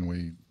brought it in.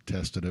 We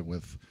tested it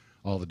with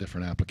all the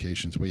different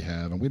applications we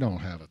have, and we don't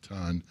have a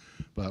ton,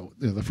 but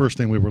the first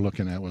thing we were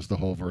looking at was the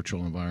whole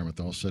virtual environment,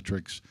 the whole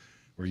Citrix.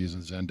 We're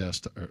using Zen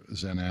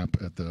app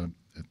at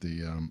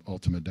the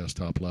ultimate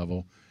desktop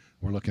level.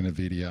 We're looking at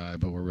VDI,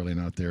 but we're really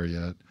not there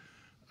yet.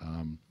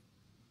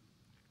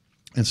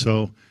 And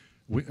so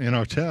in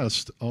our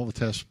test, all the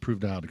tests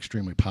proved out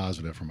extremely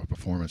positive from a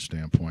performance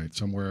standpoint,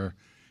 somewhere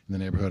in the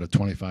neighborhood of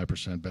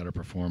 25% better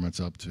performance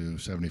up to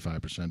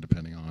 75%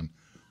 depending on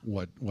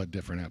what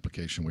different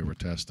application we were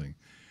testing.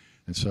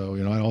 And so,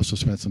 I also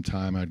spent some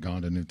time. I'd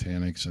gone to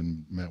Nutanix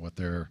and met with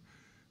their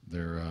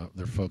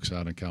folks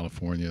out in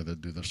California that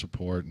do the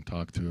support and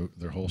talked to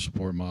their whole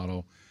support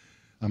model.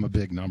 I'm a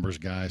big numbers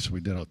guy, so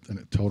we did a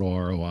total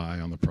ROI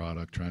on the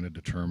product, trying to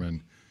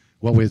determine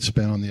what we had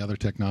spent on the other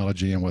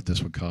technology and what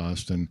this would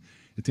cost. And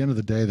at the end of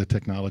the day, the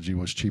technology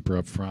was cheaper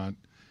up front.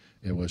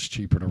 It was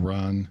cheaper to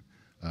run,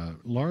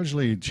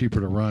 largely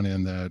cheaper to run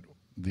in that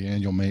the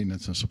annual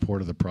maintenance and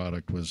support of the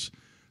product was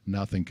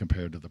nothing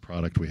compared to the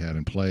product we had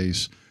in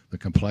place. The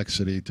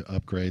complexity to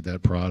upgrade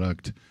that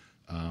product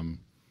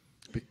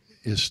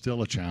is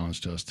still a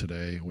challenge to us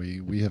today.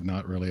 We have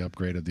not really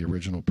upgraded the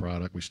original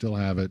product. We still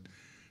have it.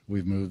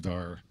 We've moved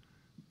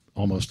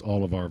almost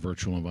all of our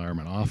virtual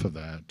environment off of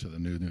that to the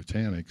new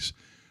Nutanix,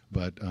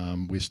 but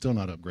we've still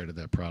not upgraded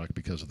that product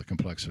because of the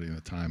complexity and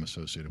the time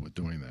associated with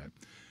doing that.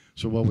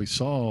 So what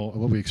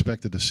we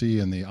expected to see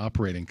in the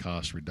operating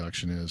cost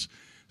reduction is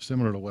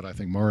similar to what I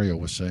think Mario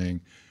was saying.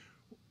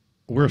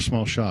 We're a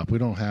small shop. We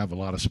don't have a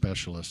lot of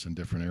specialists in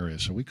different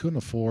areas, so we couldn't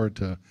afford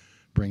to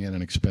bring in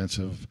an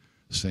expensive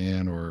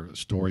SAN or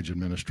storage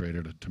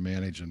administrator to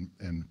manage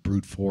and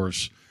brute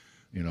force,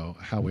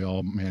 how we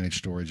all managed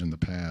storage in the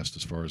past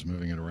as far as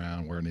moving it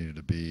around where it needed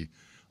to be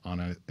on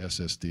a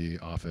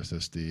SSD, off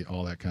SSD,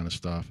 all that kind of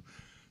stuff.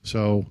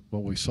 So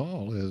what we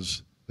saw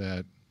is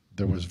that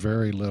there was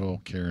very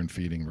little care and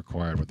feeding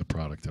required with the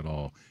product at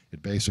all.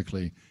 It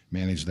basically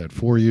managed that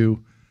for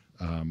you.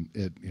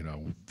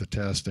 The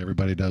test,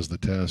 everybody does the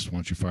test.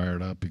 Once you fire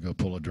it up, you go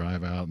pull a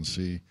drive out and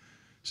see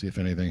if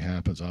anything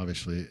happens.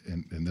 Obviously,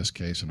 in this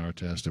case, in our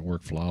test, it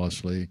worked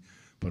flawlessly.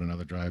 Put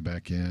another drive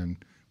back in.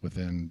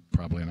 Within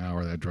probably an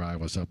hour, that drive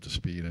was up to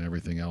speed and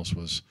everything else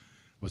was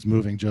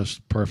moving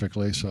just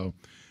perfectly. So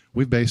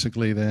we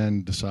basically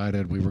then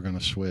decided we were going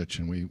to switch,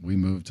 and we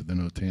moved to the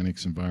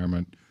Nutanix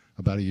environment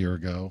about a year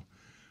ago.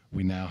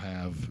 We now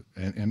have,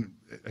 and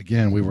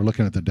again, we were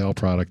looking at the Dell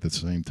product at the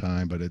same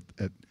time, but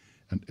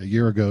a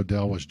year ago,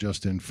 Dell was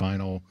just in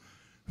final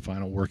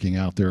working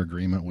out their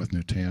agreement with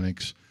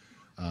Nutanix,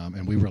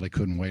 and we really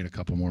couldn't wait a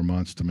couple more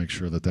months to make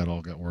sure that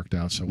all got worked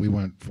out. So we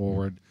went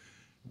forward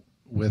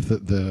with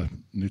the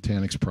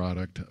Nutanix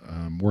product,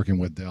 working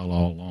with Dell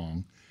all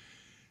along.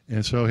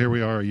 And so here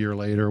we are a year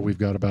later. We've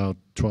got about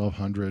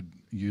 1,200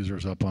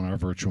 users up on our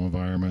virtual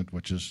environment,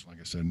 which is, like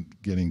I said,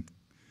 getting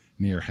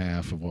near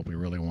half of what we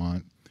really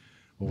want.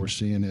 What we're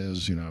seeing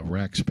is,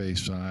 rack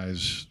space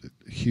size,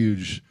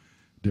 huge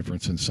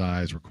difference in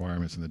size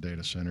requirements in the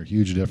data center,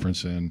 huge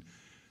difference in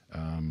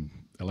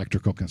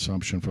electrical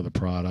consumption for the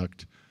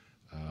product.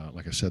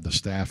 Like I said, the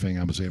staffing,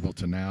 I was able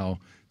to now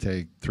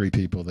take 3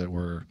 people that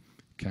were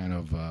kind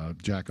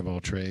of jack of all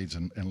trades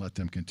and let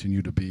them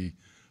continue to be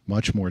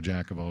much more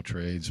jack of all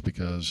trades,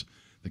 because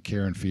the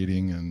care and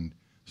feeding and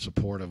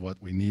support of what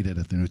we needed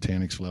at the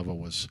Nutanix level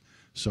was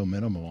so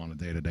minimal on a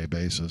day-to-day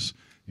basis.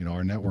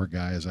 Our network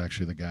guy is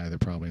actually the guy that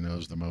probably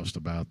knows the most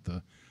about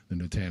the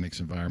Nutanix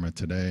environment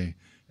today,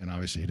 and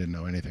obviously he didn't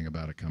know anything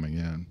about it coming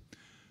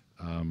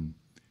in.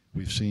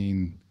 We've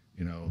seen,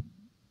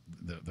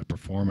 the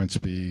performance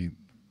be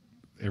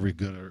every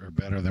good or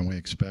better than we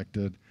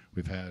expected.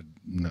 We've had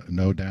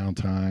no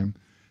downtime,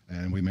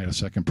 and we made a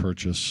second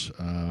purchase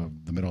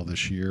the middle of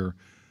this year,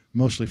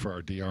 mostly for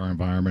our DR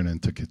environment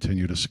and to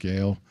continue to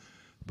scale.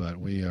 But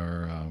we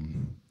are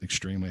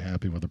extremely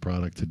happy with the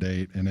product to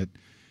date, and it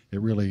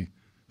really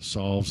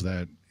solves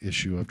that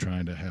issue of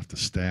trying to have to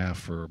staff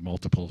for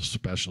multiple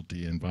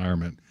specialty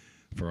environment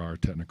for our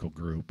technical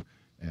group,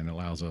 and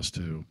allows us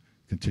to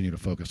continue to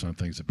focus on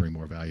things that bring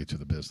more value to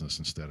the business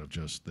instead of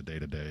just the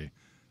day-to-day,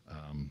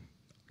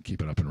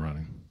 keep it up and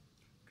running.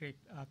 Great.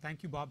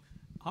 Thank you, Bob.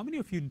 How many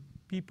of you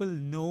people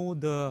know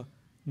the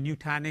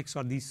Nutanix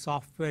or these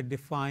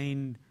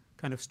software-defined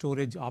kind of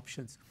storage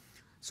options?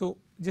 So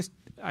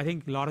I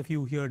think a lot of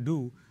you here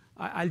do.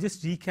 I'll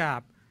just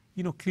recap.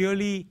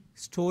 Clearly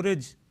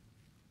storage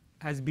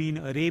has been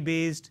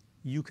array-based.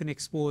 You can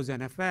expose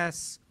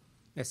NFS,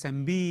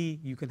 SMB,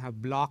 you can have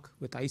block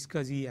with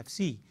iSCSI,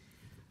 FC.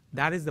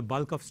 That is the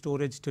bulk of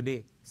storage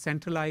today,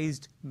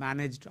 centralized,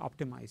 managed,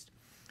 optimized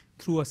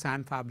through a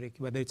SAN fabric,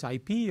 whether it's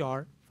IP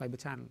or fiber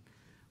channel.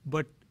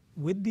 But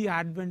with the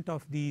advent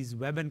of these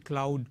web and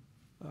cloud,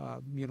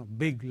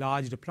 big,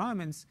 large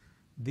deployments,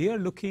 they are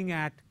looking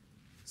at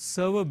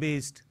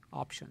server-based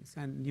options.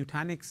 And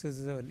Nutanix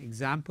is an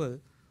example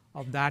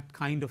of that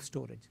kind of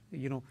storage.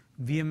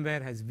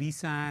 VMware has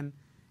vSAN,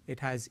 it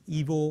has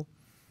Evo,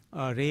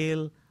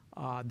 Rail.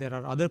 There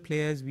are other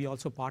players. We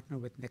also partner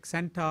with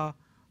Nexenta.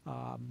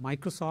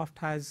 Microsoft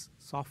has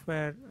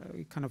software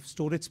kind of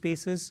storage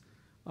spaces,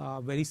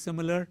 very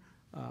similar.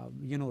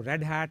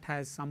 Red Hat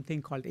has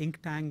something called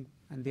Inktank,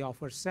 and they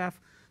offer Ceph.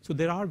 So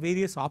there are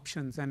various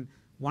options. And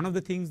one of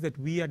the things that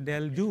we at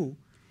Dell do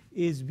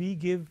is we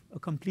give a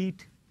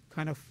complete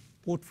kind of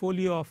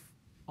portfolio of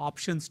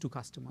options to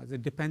customers.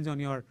 It depends on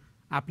your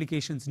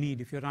application's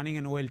need. If you're running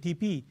an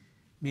OLTP,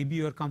 maybe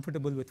you're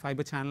comfortable with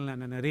fiber channel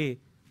and an array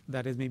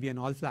that is maybe an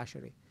all-flash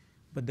array.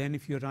 But then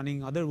if you're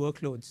running other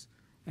workloads,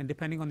 and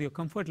depending on your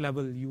comfort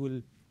level, you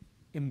will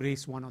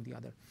embrace one or the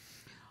other.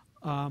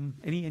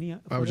 Any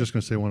I was just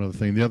going to say one other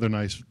thing. The other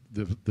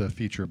the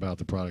feature about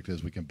the product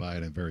is we can buy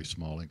it in very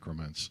small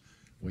increments.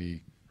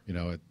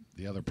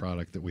 The other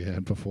product that we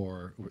had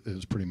before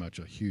is pretty much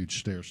a huge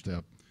stair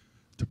step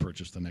to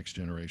purchase the next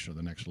generation or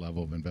the next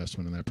level of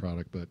investment in that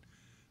product. But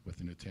with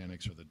the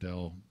Nutanix or the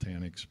Dell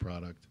Tanix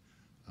product,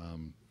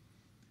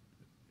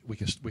 we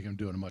can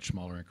do it in much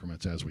smaller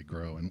increments as we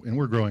grow. And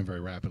we're growing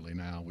very rapidly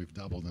now. We've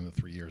doubled in the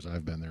 3 years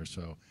I've been there.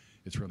 So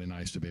it's really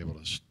nice to be able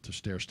to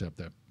stair step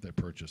that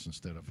purchase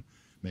instead of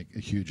make a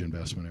huge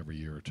investment every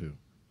year or two.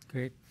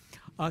 Great.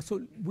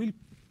 So we'll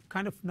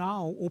kind of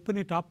now open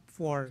it up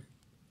for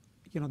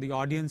the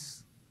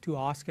audience to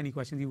ask any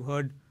questions. You've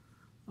heard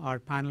our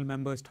panel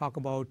members talk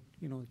about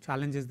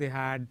challenges they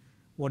had,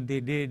 what they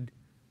did,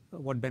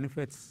 what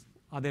benefits.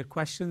 Are there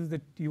questions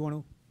that you want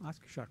to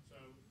ask? Sure. So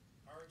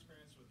our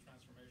experience with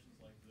transformations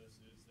like this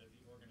is that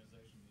the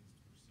organization needs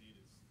to precede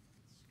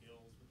its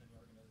skills within the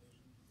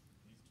organization,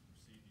 needs to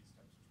precede these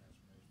types of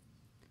transformations.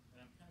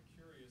 And I'm kind of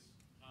curious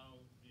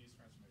how these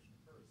transformations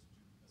occurs.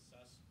 Did you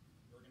assess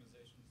the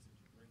organizations? Did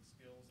you bring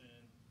skills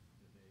in?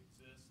 Did they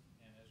exist?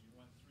 And as you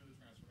went through the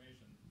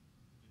transformation,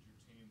 did your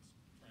teams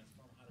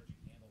transform? How did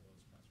you handle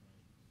those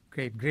transformations?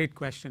 Great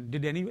question.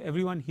 Did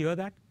everyone hear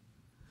that?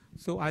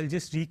 So I'll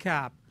just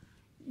recap.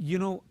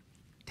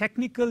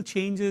 Technical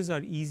changes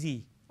are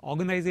easy.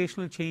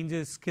 Organizational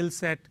changes, skill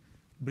set,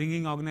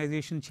 bringing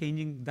organization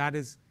changing, that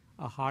is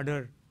a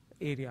harder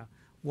area.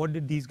 What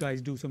did these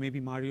guys do? So maybe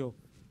Mario,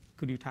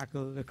 could you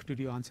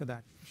answer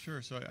that?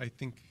 Sure. So I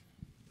think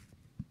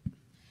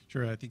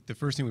the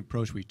first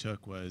approach we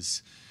took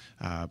was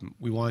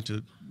we wanted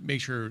to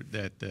make sure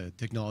that the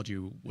technology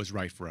was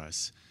right for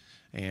us.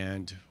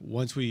 And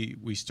once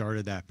we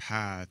started that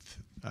path,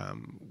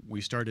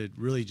 we started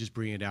really just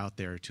bringing it out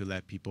there to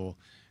let people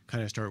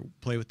kind of start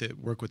play with it,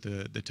 work with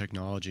the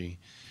technology.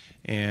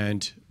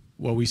 And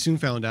what we soon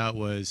found out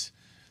was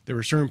there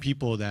were certain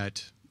people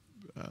that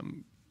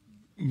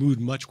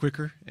moved much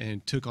quicker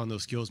and took on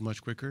those skills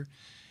much quicker.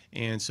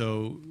 And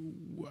so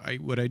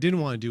what I didn't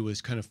want to do was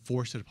kind of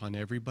force it upon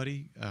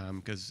everybody,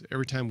 because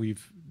every time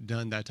we've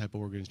done that type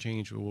of organizational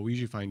change, what we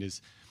usually find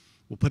is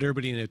we'll put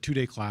everybody in a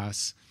 2-day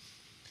class,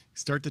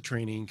 start the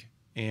training,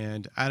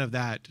 and out of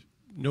that,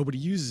 nobody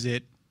uses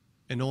it,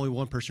 and only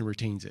one person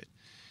retains it.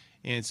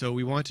 And so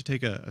we want to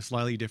take a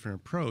slightly different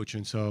approach.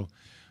 And so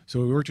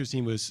what we worked with the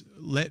team was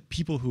let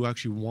people who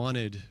actually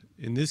wanted,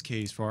 in this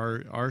case,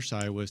 for our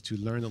side, was to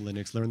learn the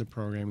Linux, learn the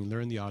programming,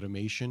 learn the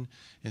automation,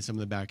 and some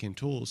of the back-end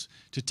tools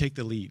to take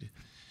the lead.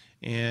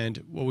 And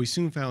what we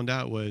soon found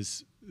out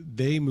was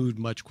they moved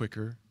much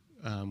quicker,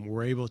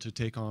 were able to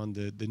take on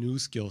the new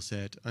skill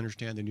set,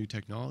 understand the new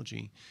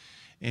technology.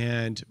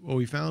 And what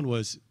we found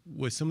was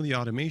with some of the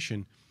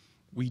automation,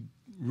 we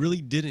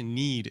really didn't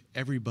need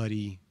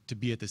everybody to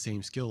be at the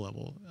same skill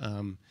level.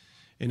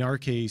 In our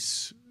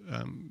case,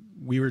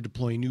 we were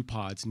deploying new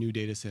pods, new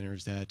data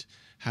centers that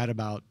had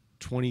about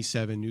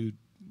 27 new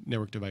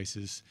network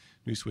devices,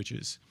 new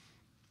switches.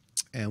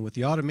 And with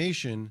the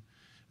automation,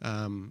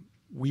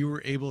 we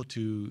were able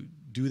to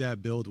do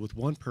that build with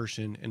one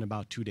person in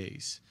about 2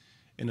 days.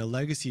 In a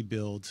legacy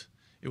build,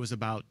 it was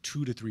about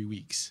 2 to 3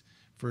 weeks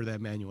for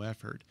that manual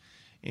effort.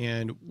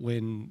 And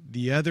when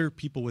the other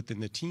people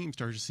within the team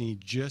started seeing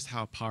just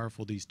how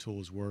powerful these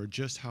tools were,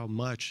 just how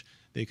much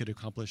they could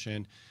accomplish,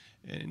 and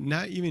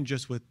not even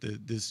just with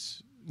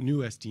this new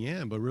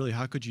SDN, but really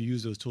how could you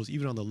use those tools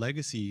even on the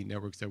legacy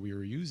networks that we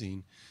were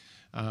using,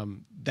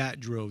 that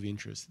drove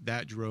interest.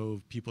 That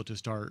drove people to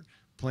start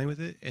playing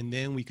with it, and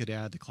then we could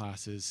add the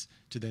classes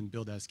to then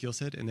build that skill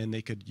set, and then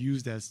they could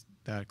use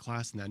that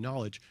class and that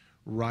knowledge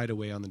right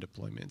away on the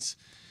deployments.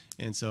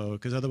 And so,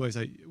 because otherwise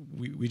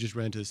we just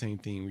ran into the same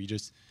thing.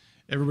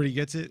 Everybody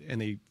gets it and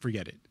they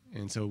forget it.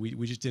 And so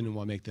we just didn't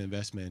want to make the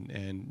investment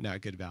and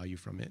not get value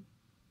from it.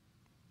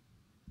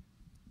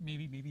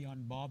 Maybe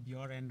on Bob,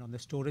 your end, on the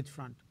storage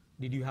front,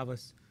 did you have a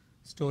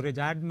storage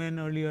admin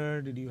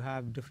earlier? Did you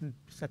have different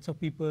sets of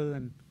people,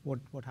 and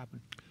what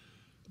happened?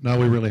 No,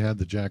 we really had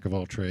the jack of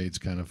all trades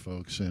kind of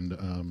folks,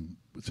 and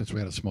since we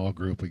had a small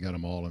group, we got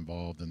them all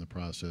involved in the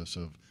process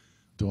of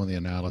doing the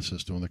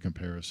analysis, doing the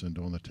comparison,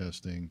 doing the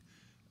testing,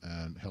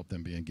 and help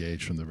them be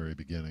engaged from the very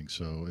beginning.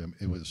 So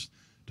it was,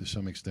 to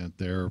some extent,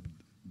 their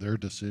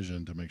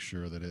decision to make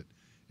sure that it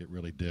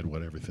really did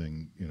what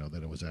everything,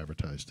 that it was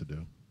advertised to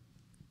do.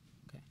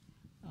 Okay.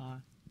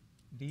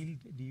 Deel,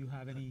 do you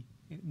have any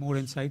more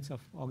insights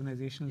of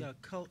organizational? Yeah,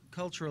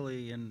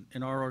 culturally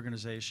in our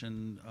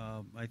organization,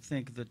 I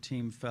think the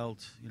team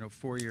felt,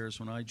 4 years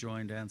when I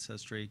joined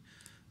Ancestry,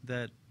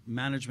 that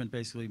management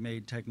basically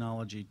made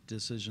technology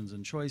decisions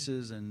and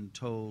choices and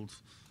told,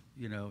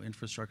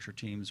 infrastructure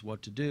teams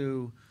what to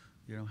do,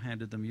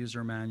 handed them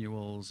user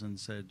manuals and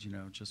said,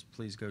 just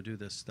please go do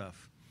this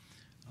stuff.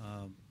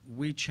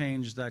 We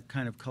changed that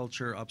kind of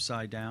culture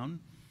upside down.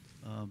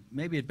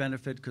 Maybe it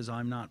benefited because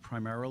I'm not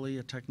primarily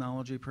a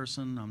technology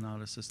person. I'm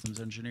not a systems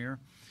engineer.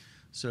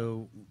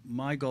 So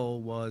my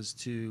goal was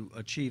to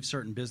achieve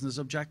certain business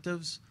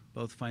objectives,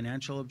 both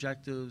financial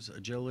objectives,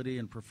 agility,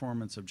 and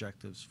performance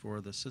objectives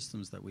for the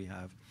systems that we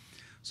have.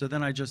 So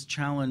then I just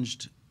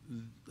challenged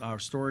our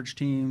storage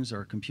teams,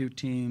 our compute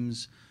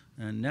teams,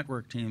 and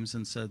network teams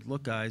and said,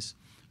 look, guys,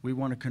 we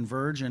want to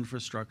converge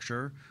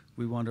infrastructure.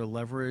 We want to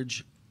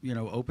leverage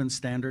open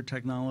standard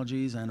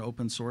technologies and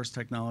open source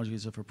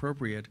technologies if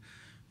appropriate.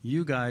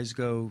 You guys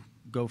go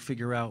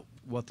figure out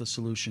what the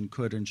solution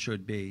could and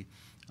should be,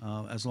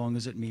 as long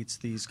as it meets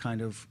these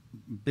kind of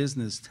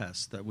business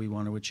tests that we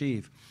want to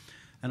achieve.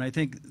 And I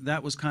think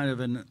that was kind of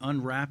an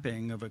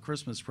unwrapping of a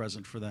Christmas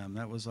present for them.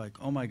 That was like,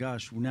 oh my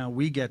gosh, now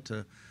we get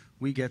to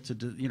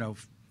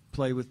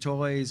play with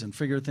toys and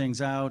figure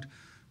things out,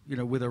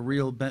 with a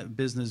real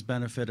business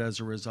benefit as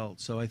a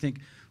result. So I think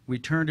we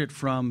turned it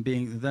from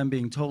them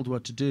being told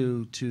what to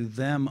do to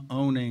them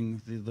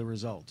owning the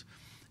result.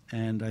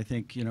 And I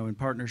think, in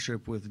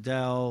partnership with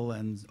Dell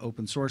and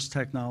open source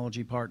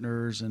technology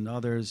partners and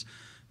others,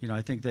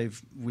 I think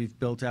we've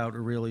built out a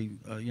really,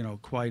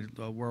 quite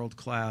a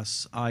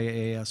world-class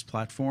IaaS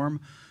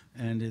platform.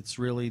 And it's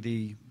really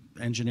the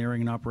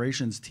engineering and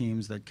operations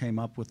teams that came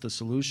up with the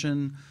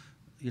solution.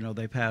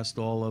 They passed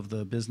all of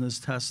the business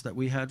tests that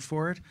we had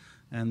for it.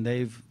 And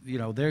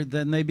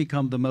then they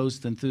become the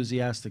most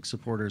enthusiastic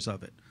supporters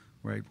of it,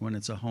 right, when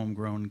it's a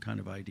homegrown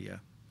kind of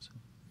idea.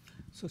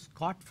 So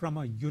Scott, from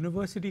a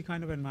university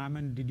kind of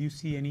environment, did you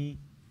see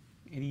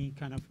any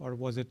kind of, or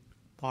was it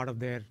part of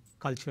their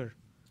culture?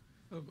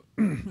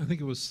 I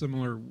think it was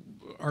similar.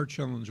 Our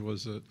challenge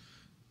was that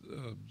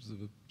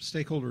the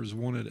stakeholders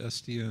wanted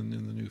SDN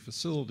in the new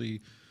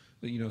facility,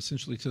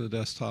 essentially to the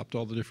desktop, to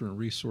all the different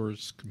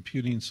resource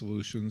computing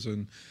solutions,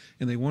 and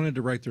they wanted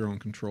to write their own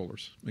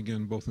controllers.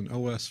 Again, both an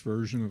OS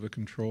version of a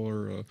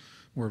controller,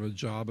 more of a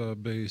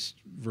Java-based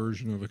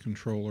version of a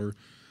controller.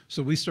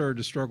 So we started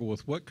to struggle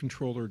with what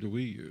controller do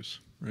we use,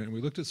 right? And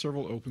we looked at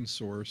several open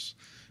source.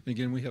 And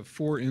again, we have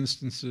 4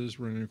 instances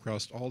running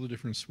across all the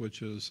different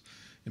switches,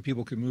 and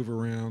people can move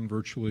around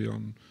virtually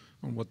on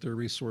what their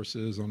resource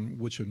is, on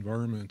which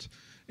environment.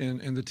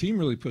 And the team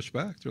really pushed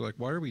back. They're like,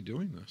 why are we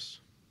doing this?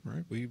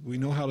 Right? We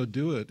know how to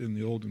do it in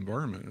the old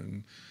environment,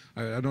 and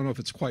I don't know if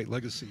it's quite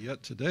legacy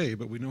yet today,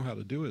 but we know how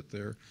to do it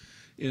there.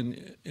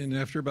 And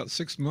after about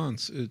 6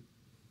 months, it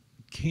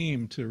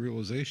came to a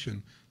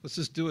realization, let's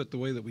just do it the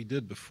way that we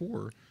did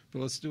before, but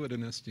let's do it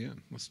in SDN.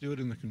 Let's do it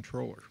in the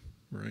controller,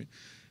 right?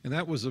 And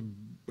that was a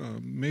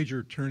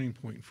major turning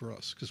point for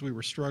us, because we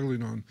were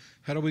struggling on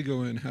how do we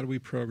go in, how do we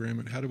program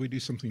it, how do we do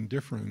something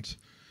different?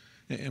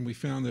 And we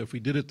found that if we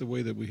did it the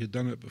way that we had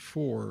done it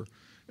before,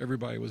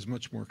 everybody was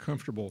much more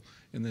comfortable,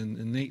 and then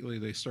innately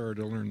they started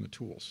to learn the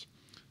tools.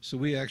 So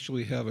we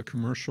actually have a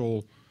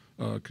commercial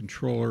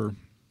controller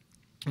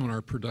on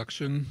our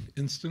production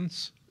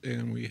instance,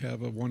 and we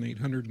have a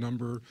 1-800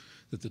 number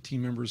that the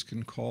team members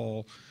can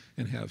call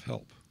and have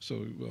help.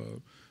 So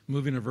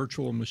moving a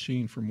virtual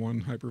machine from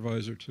one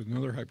hypervisor to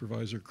another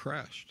hypervisor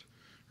crashed.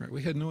 Right?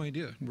 We had no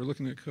idea. We're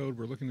looking at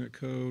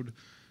code.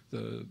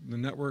 The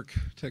network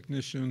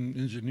technician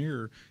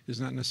engineer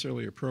is not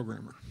necessarily a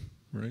programmer,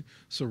 right?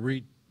 So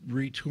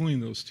retooling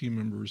those team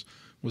members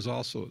was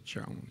also a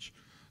challenge.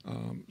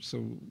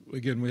 So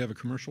again, we have a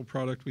commercial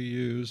product we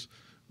use.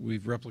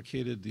 We've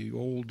replicated the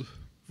old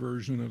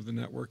version of the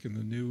network in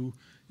the new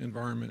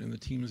environment, and the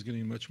team is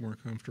getting much more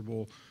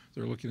comfortable.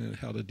 They're looking at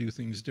how to do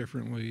things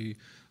differently.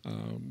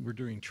 We're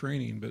doing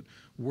training, but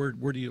where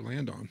do you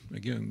land on?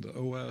 Again, the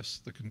OS,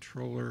 the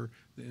controller,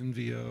 the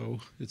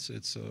NVO.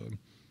 It's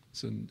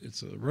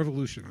a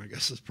revolution, I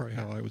guess is probably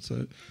how I would say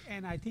it.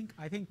 And I think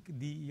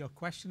your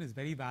question is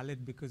very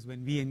valid, because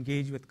when we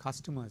engage with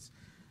customers,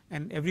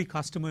 and every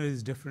customer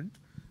is different,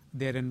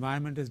 their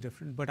environment is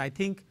different, but I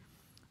think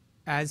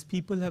as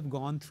people have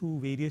gone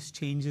through various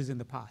changes in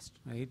the past,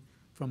 right,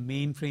 from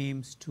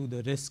mainframes to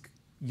the RISC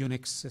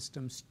Unix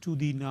systems to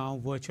the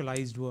now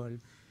virtualized world,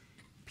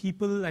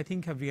 people, I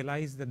think, have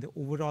realized that the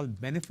overall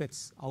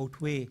benefits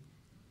outweigh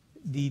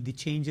the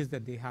changes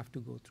that they have to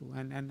go through.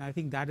 And I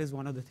think that is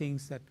one of the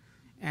things that,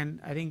 and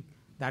I think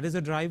That is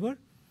a driver.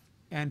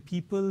 And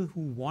people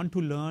who want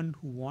to learn,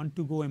 who want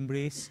to go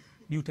embrace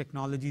new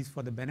technologies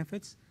for the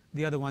benefits,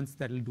 they are the ones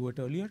that will do it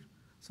earlier.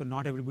 So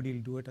not everybody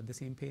will do it at the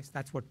same pace.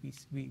 That's what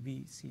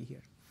we see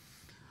here.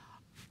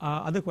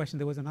 Other question,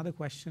 there was another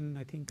question,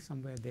 I think,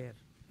 somewhere there.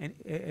 And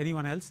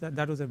anyone else?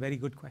 That was a very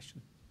good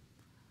question.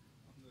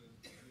 On the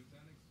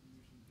Nutanix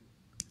solution,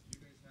 did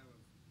you guys have a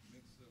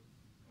mix of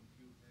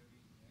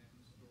compute-heavy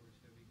and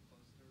storage-heavy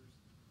clusters?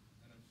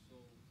 And if so,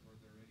 were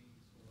there any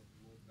sort of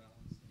load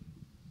balancing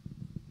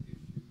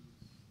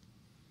issues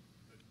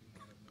that you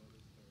might have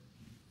noticed? Or?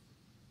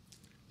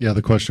 Yeah,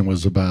 the question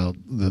was about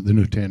the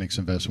Nutanix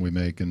investment we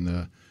make and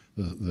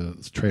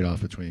the trade-off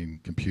between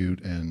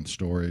compute and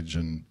storage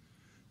and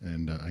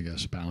I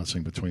guess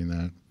balancing between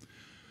that.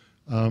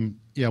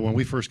 Yeah, when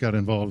we first got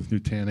involved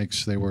with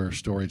Nutanix, they were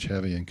storage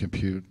heavy and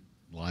compute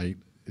light,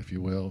 if you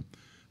will.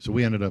 So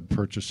we ended up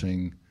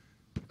purchasing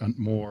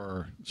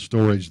more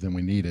storage than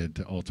we needed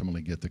to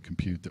ultimately get the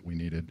compute that we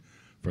needed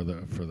for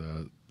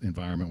the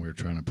environment we were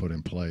trying to put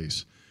in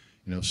place.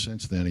 You know,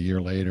 since then, a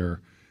year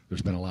later,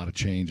 there's been a lot of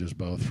changes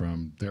both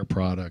from their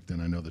product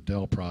and I know the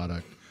Dell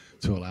product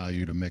to allow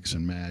you to mix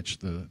and match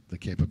the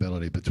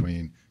capability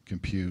between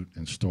compute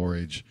and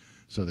storage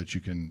so that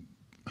you can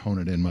hone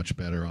it in much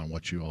better on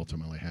what you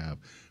ultimately have.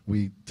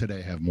 We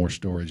today have more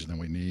storage than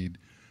we need,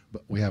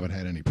 but we haven't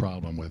had any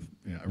problem with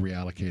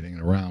reallocating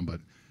it around.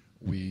 But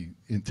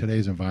in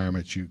today's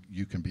environment,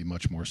 you can be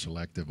much more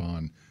selective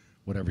on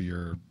whatever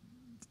your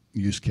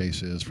use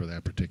case is for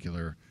that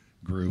particular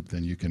group,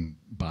 then you can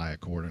buy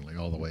accordingly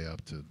all the way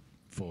up to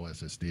full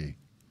SSD.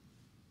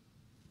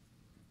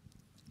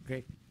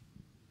 Great.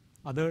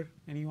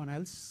 Anyone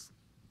else?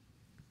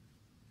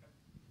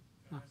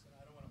 I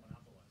don't want to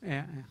monopolize.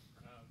 Yeah.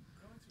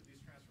 Going through these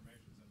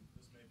transformations, and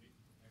this may be,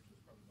 actually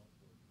it's probably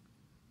multiple,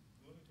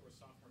 moving to a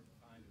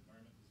software-defined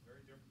environment is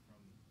very different from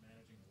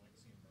managing a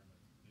legacy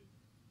environment.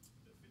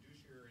 The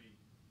fiduciary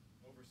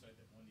oversight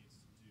that one needs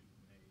to do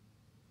in a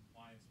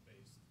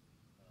appliance-based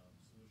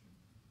solution,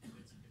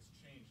 it's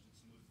changed, it's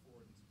moved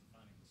forward into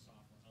defining the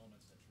software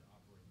elements that you're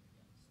operating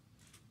against.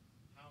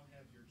 How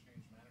have your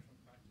change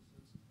management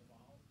practices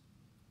evolved?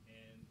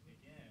 And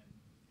again,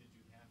 did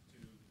you have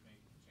to make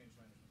change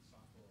management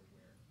software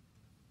aware,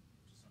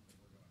 which is something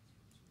we're going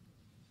through?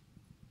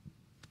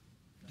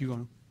 Do you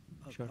want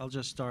to? Sure. I'll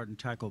just start and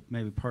tackle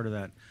maybe part of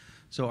that.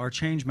 So our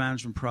change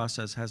management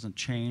process hasn't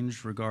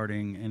changed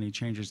regarding any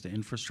changes to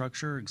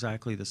infrastructure,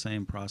 exactly the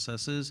same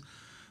processes.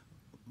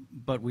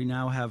 But we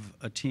now have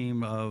a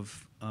team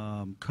of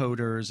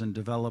coders and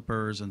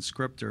developers and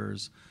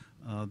scripters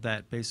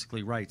that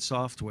basically write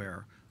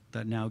software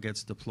that now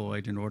gets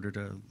deployed in order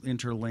to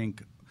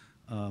interlink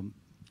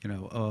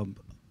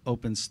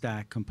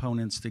OpenStack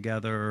components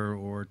together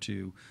or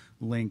to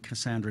link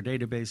Cassandra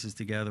databases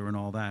together and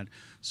all that.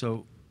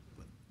 So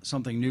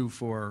something new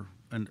for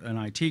an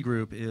IT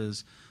group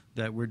is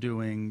that we're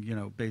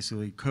doing,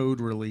 basically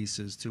code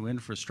releases to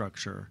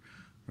infrastructure,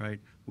 right?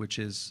 Which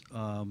is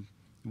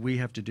we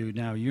have to do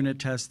now unit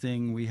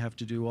testing. We have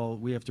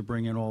to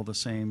bring in all the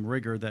same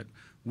rigor that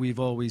we've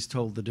always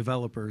told the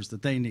developers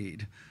that they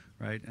need,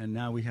 right? And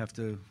now we have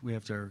to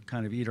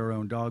kind of eat our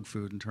own dog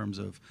food in terms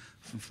of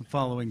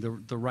following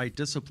the right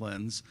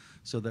disciplines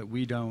so that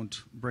we don't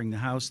bring the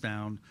house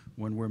down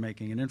when we're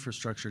making an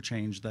infrastructure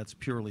change that's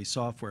purely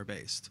software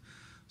based.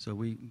 So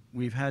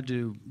we've had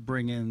to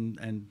bring in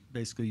and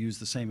basically use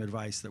the same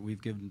advice that we've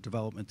given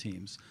development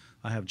teams.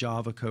 I have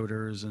Java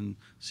coders and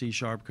C#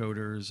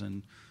 coders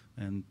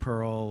and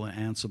Perl,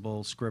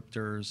 Ansible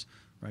scripters,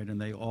 right? And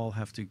they all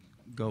have to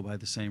go by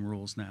the same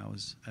rules now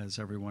as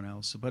everyone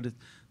else. But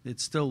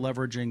it's still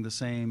leveraging the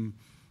same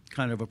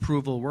kind of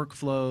approval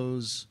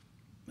workflows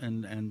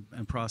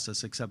and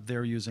process, except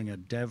they're using a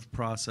dev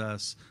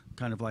process,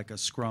 kind of like a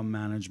Scrum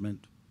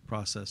management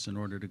process in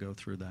order to go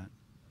through that.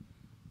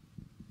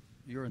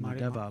 You're in the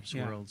DevOps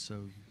world,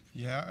 so...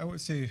 Yeah, I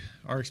would say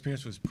our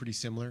experience was pretty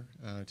similar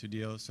to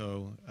Dell.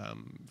 So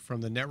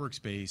from the network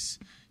space,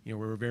 we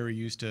were very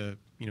used to,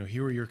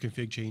 here were your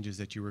config changes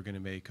that you were going to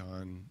make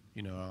on,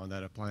 on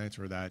that appliance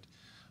or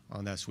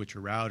on that switch or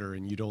router,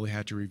 and you'd only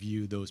had to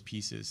review those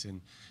pieces. And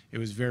it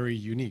was very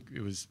unique.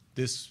 It was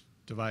this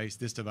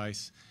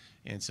device,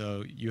 and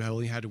so you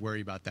only had to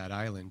worry about that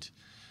island.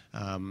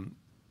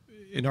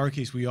 In our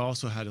case, we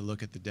also had to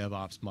look at the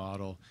DevOps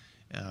model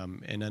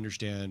and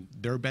understand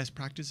their best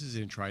practices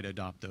and try to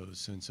adopt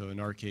those. And so in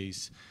our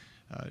case,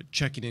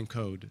 checking in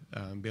code,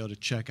 be able to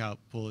check out,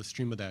 pull a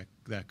stream of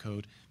that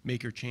code,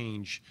 make your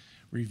change,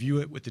 review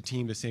it with the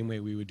team the same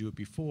way we would do it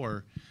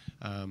before,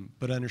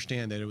 but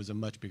understand that it was a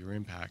much bigger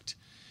impact.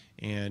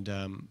 And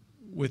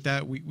with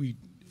that,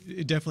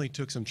 it definitely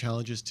took some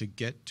challenges to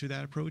get to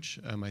that approach.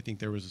 I think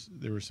there was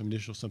some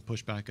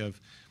pushback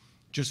of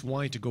just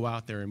wanting to go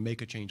out there and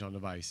make a change on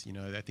device.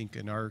 I think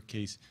in our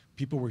case,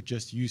 people were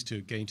just used to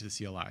getting to the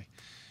CLI.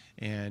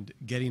 And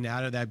getting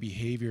out of that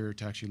behavior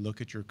to actually look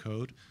at your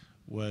code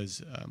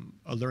was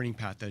a learning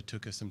path that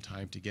took us some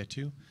time to get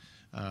to.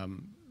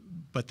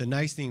 But the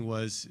nice thing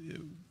was,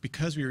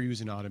 because we were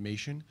using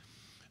automation,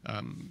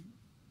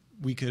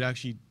 we could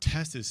actually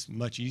test this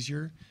much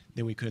easier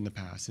than we could in the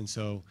past. And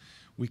so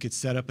we could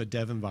set up a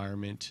dev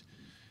environment,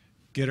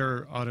 get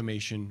our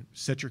automation,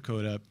 set your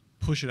code up,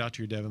 push it out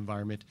to your dev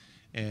environment,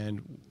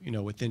 and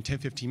within 10,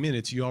 15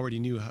 minutes, you already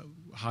knew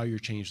how your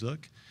change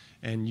looked.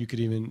 And you could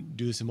even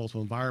do this in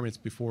multiple environments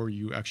before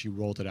you actually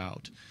rolled it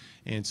out.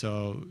 And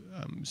so,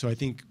 so I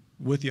think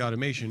with the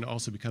automation, it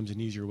also becomes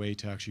an easier way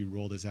to actually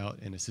roll this out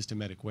in a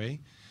systematic way,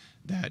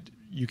 that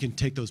you can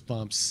take those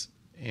bumps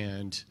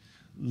and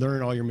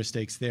learn all your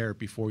mistakes there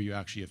before you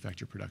actually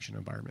affect your production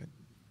environment.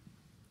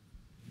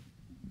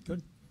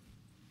 Good.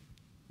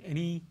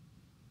 Any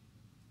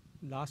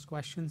last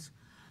questions?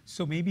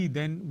 So maybe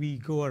then we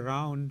go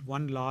around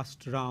one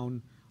last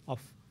round of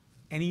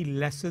any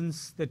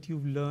lessons that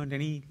you've learned,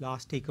 any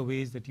last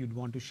takeaways that you'd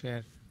want to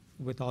share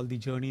with all the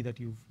journey that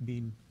you've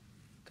been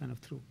kind of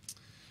through.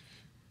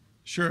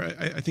 Sure.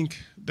 I think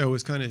that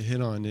was kind of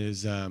hit on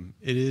is it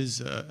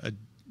is a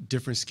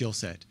different skill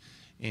set.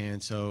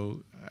 And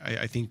so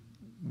I think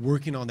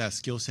working on that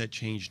skill set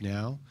change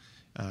now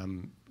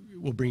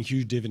will bring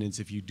huge dividends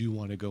if you do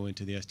want to go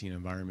into the SDN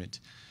environment.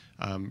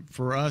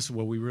 For us,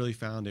 what we really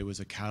found, it was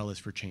a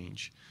catalyst for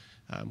change.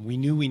 We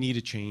knew we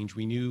needed change.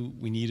 We knew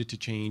we needed to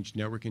change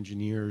network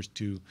engineers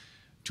to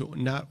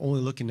not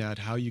only looking at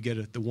how you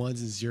get the ones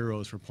and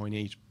zeros from point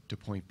A to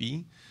point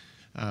B,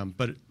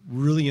 but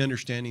really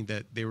understanding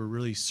that they were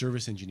really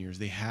service engineers.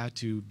 They had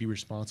to be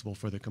responsible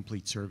for the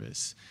complete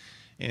service.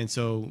 And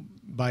so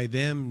by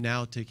them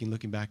now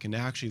looking back and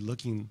actually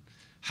looking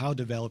how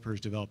developers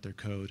develop their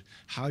code,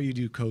 how you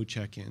do code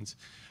check-ins,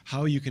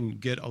 how you can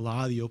get a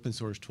lot of the open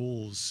source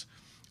tools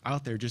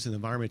out there just in the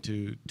environment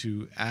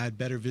to add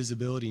better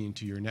visibility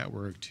into your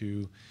network,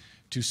 to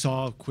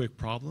solve quick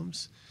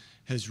problems,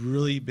 has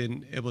really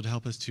been able to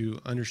help us to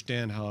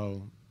understand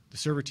how the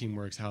server team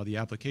works, how the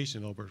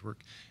application developers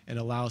work, and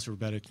allows for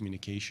better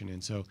communication.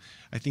 And so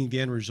I think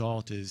the end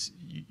result is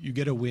you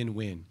get a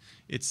win-win.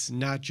 It's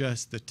not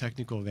just the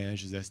technical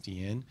advantages of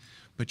SDN,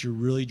 but you're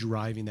really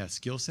driving that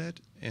skill set,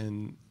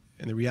 and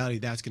the reality,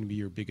 that's going to be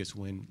your biggest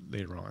win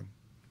later on.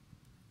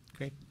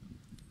 Great.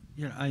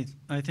 Yeah,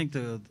 I think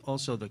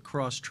also the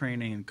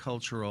cross-training and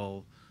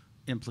cultural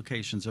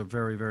implications are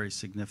very, very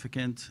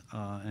significant,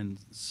 and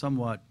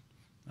somewhat,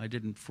 I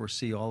didn't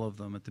foresee all of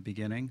them at the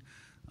beginning.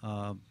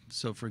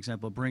 So, for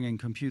example, bringing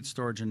compute,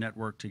 storage, and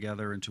network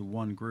together into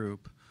one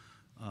group,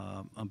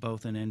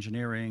 both in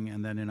engineering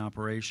and then in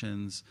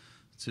operations,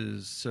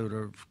 to sort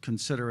of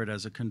consider it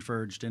as a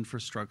converged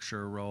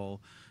infrastructure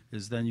role,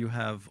 is then you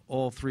have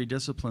all three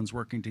disciplines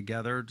working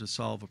together to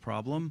solve a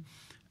problem,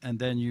 and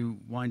then you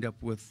wind up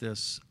with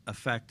this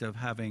effect of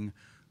having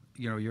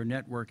your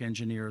network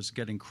engineers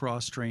getting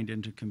cross-trained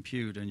into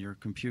compute, and your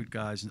compute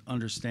guys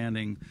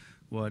understanding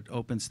what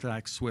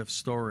OpenStack Swift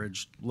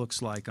storage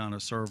looks like on a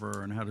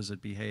server and how does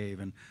it behave,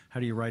 and how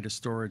do you write a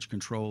storage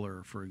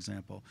controller, for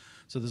example.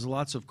 So there's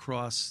lots of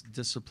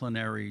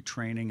cross-disciplinary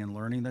training and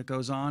learning that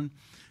goes on.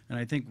 And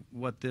I think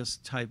what this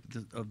type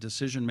of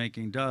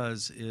decision-making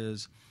does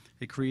is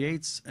it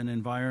creates an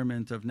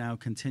environment of now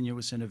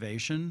continuous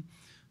innovation,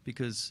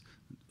 because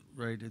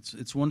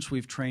it's once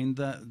we've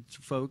trained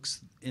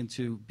folks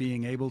into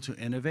being able to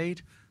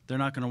innovate, they're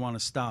not going to want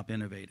to stop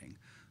innovating.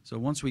 So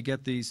once we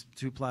get these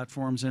two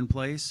platforms in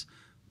place,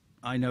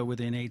 I know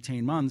within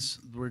 18 months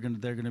they're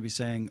going to be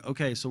saying,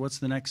 okay, so what's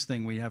the next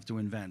thing we have to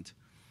invent,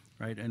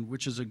 right? And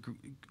which is a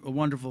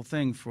wonderful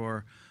thing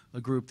for a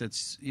group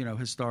that's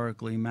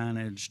historically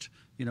managed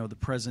the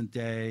present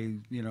day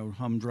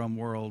humdrum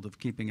world of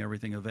keeping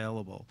everything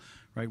available,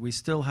 right? We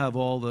still have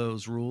all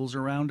those rules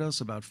around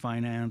us about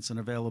finance and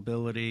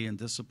availability and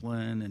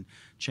discipline and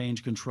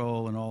change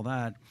control and all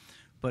that.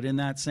 But in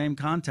that same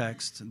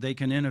context, they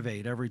can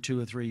innovate every 2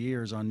 or 3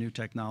 years on new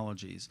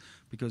technologies,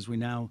 because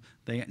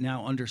they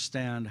now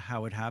understand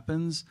how it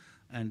happens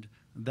and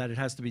that it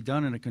has to be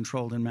done in a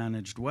controlled and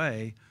managed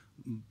way,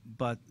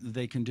 but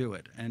they can do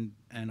it. And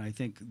I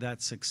think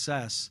that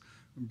success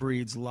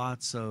breeds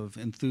lots of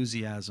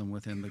enthusiasm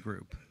within the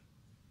group.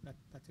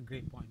 That's a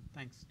great point.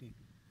 Thanks, Steve.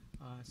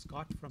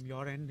 Scott, from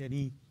your end,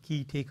 any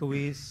key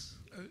takeaways?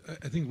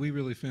 I think we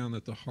really found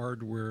that the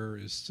hardware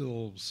is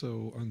still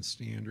so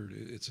unstandard.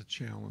 It's a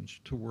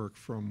challenge to work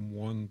from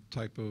one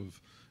type of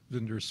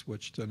vendor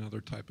switch to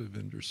another type of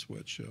vendor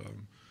switch.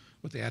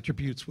 What the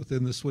attributes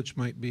within the switch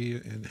might be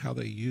and how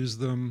they use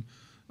them,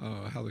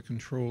 how the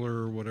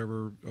controller,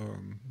 whatever,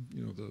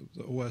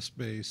 the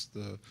OS-based,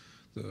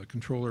 the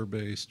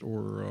controller-based,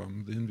 or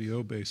the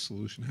NVO-based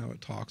solution, how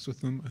it talks with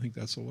them. I think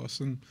that's a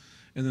lesson.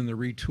 And then the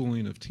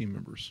retooling of team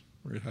members,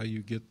 right? How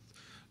you get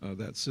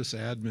that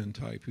sysadmin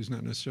type, who's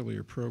not necessarily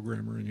a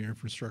programmer in your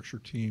infrastructure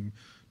team,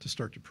 to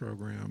start to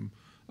program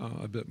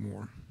a bit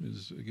more,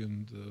 is,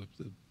 again,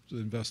 the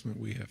investment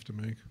we have to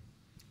make.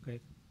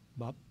 Great.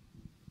 Bob?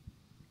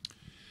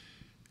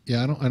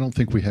 Yeah, I don't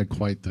think we had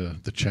quite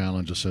the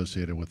challenge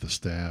associated with the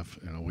staff.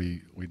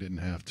 We didn't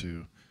have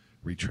to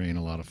retrain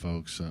a lot of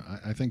folks.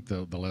 I think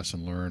the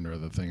lesson learned, or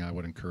the thing I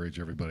would encourage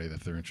everybody that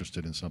if they're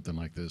interested in something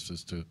like this,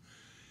 is to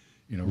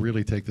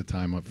really take the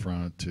time up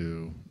front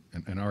to,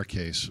 in our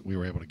case, we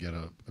were able to get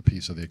a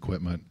piece of the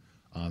equipment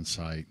on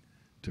site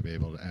to be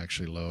able to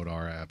actually load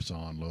our apps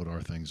on, load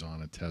our things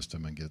on, and test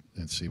them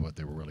and see what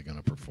they were really going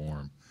to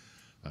perform.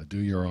 Do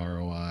your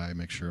ROI,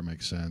 make sure it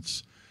makes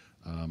sense.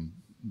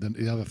 Then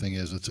the other thing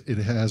is it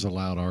has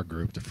allowed our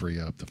group to free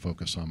up to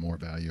focus on more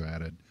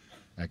value-added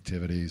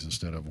activities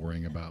instead of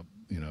worrying about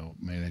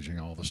managing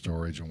all the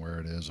storage and where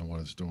it is and what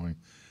it's doing.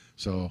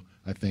 So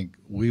I think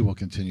we will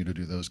continue to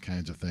do those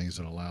kinds of things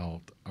that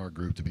allow our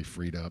group to be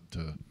freed up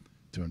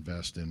to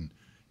invest in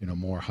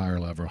more higher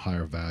level,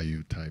 higher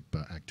value type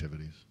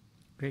activities.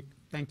 Great,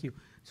 thank you.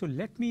 So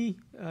let me,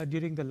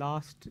 during the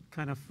last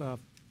kind of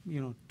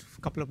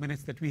couple of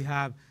minutes that we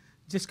have,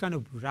 just kind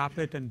of wrap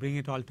it and bring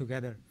it all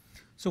together.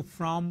 So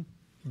from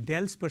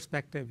Dell's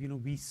perspective,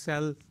 we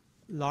sell a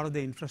lot of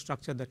the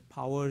infrastructure that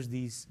powers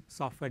these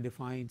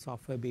software-defined,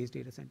 software-based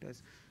data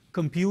centers.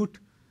 Compute,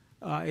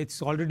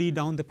 it's already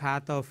down the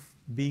path of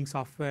being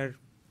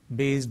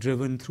software-based,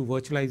 driven through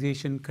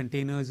virtualization.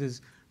 Containers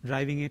is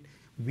driving it.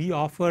 We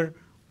offer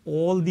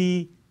all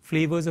the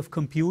flavors of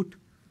compute: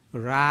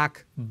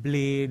 rack,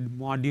 blade,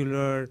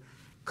 modular,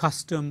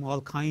 custom,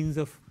 all kinds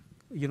of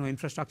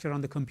infrastructure on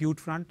the compute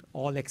front,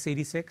 all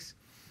x86.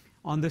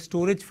 On the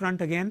storage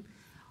front, again,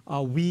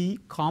 we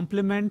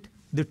complement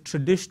the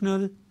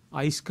traditional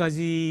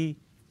iSCSI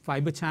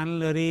fiber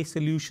channel array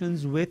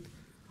solutions with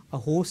a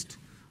host,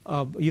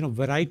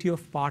 variety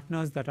of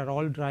partners that are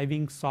all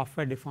driving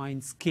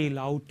software-defined,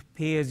 scale-out,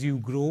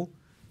 pay-as-you-grow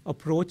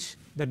approach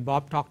that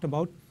Bob talked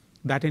about.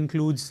 That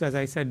includes, as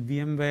I said,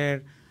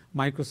 VMware,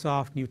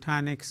 Microsoft,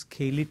 Nutanix,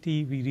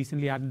 K-Lity. We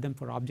recently added them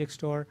for Object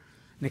Store,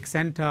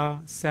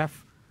 Nexenta,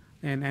 Ceph.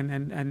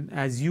 And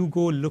as you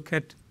go look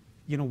at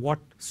what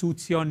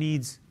suits your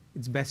needs,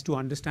 it's best to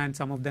understand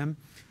some of them.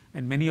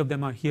 And many of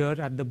them are here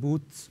at the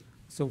booths,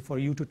 so for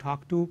you to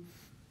talk to.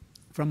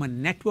 From a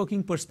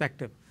networking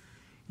perspective,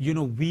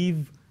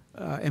 we've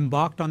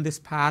embarked on this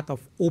path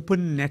of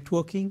open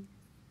networking,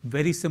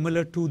 very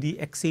similar to the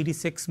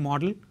x86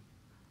 model,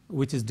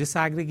 which is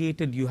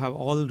disaggregated. You have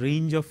all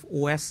range of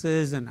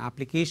OSs and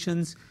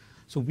applications.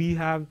 So we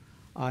have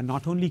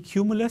not only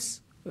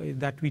Cumulus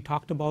that we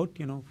talked about,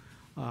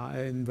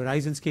 in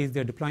Verizon's case,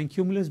 they're deploying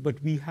Cumulus,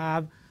 but we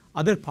have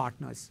other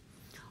partners.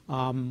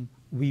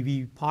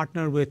 We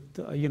partner with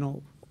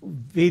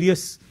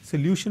various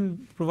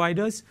solution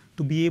providers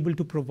to be able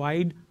to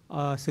provide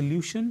a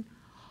solution.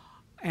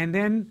 And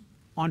then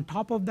on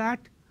top of that,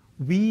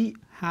 we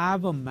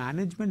have a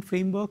management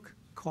framework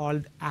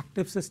called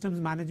Active Systems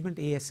Management,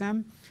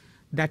 ASM,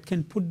 that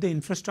can put the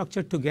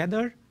infrastructure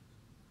together,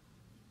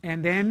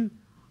 and then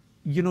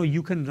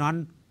you can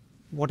run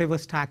whatever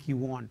stack you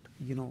want.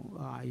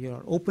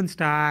 Your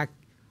OpenStack,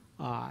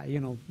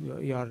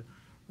 your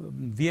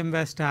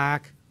VMware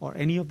stack, or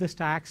any of the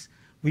stacks.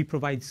 We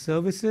provide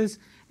services,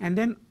 and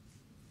then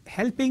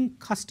helping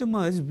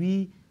customers,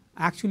 we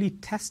actually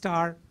test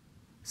our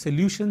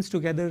solutions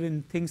together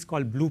in things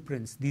called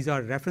blueprints. These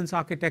are reference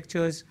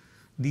architectures.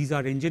 These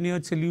are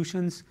engineered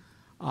solutions.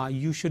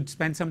 You should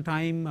spend some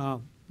time,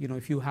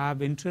 if you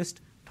have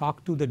interest,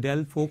 talk to the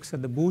Dell folks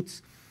at the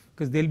booths,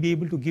 because they'll be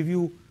able to give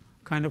you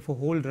kind of a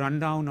whole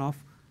rundown of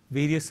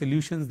various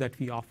solutions that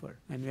we offer.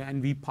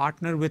 And we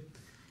partner with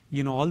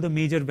all the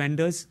major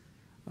vendors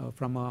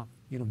from a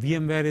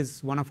VMware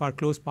is one of our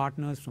close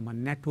partners, from a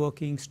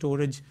networking,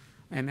 storage,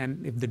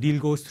 and if the deal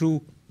goes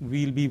through,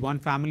 we'll be one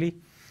family.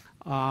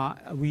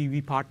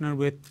 We partner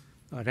with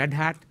Red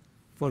Hat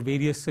for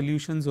various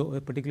solutions,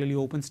 particularly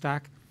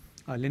OpenStack,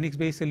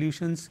 Linux-based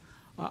solutions,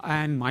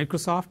 and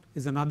Microsoft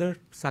is another.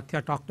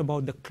 Satya talked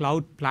about the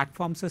cloud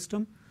platform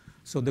system.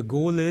 So the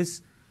goal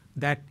is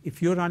that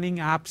if you're running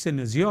apps in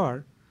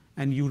Azure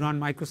and you run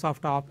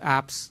Microsoft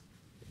apps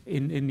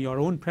in your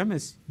own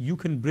premise, you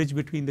can bridge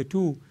between the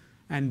two.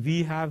 And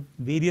we have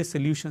various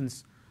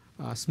solutions,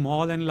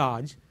 small and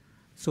large,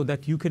 so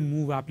that you can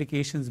move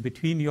applications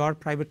between your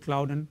private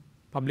cloud and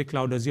public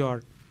cloud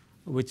Azure,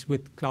 which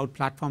with cloud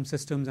platform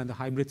systems and the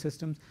hybrid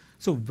systems.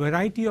 So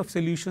variety of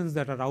solutions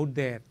that are out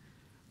there,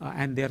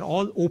 and they're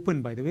all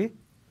open, by the way.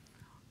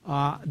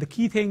 The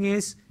key thing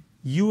is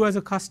you as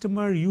a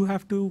customer, you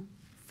have to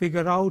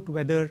figure out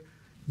whether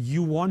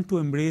you want to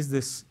embrace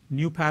this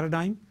new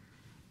paradigm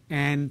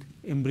and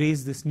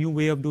embrace this new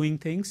way of doing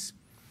things.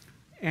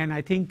 And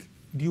I think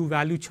you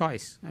value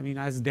choice. I mean,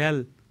 as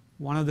Dell,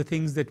 one of the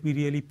things that we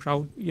really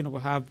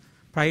have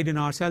pride in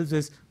ourselves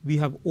is we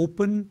have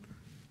open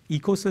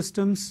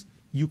ecosystems.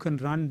 You can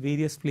run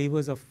various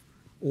flavors of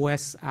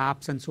OS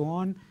apps and so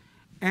on.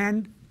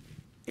 And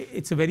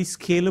it's a very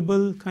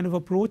scalable kind of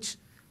approach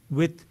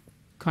with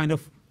kind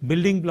of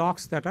building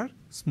blocks that are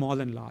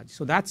small and large.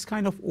 So that's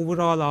kind of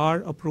overall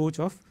our approach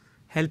of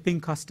helping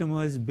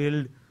customers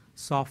build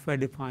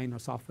software-defined or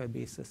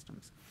software-based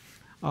systems.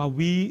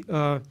 We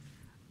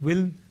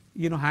will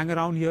hang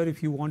around here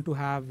if you want to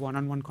have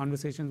one-on-one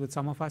conversations with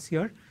some of us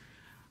here.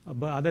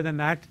 But other than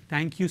that,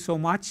 thank you so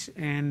much.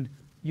 And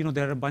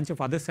there are a bunch of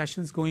other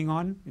sessions going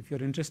on. If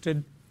you're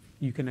interested,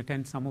 you can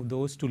attend some of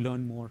those to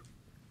learn more.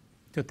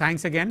 So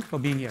thanks again for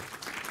being here.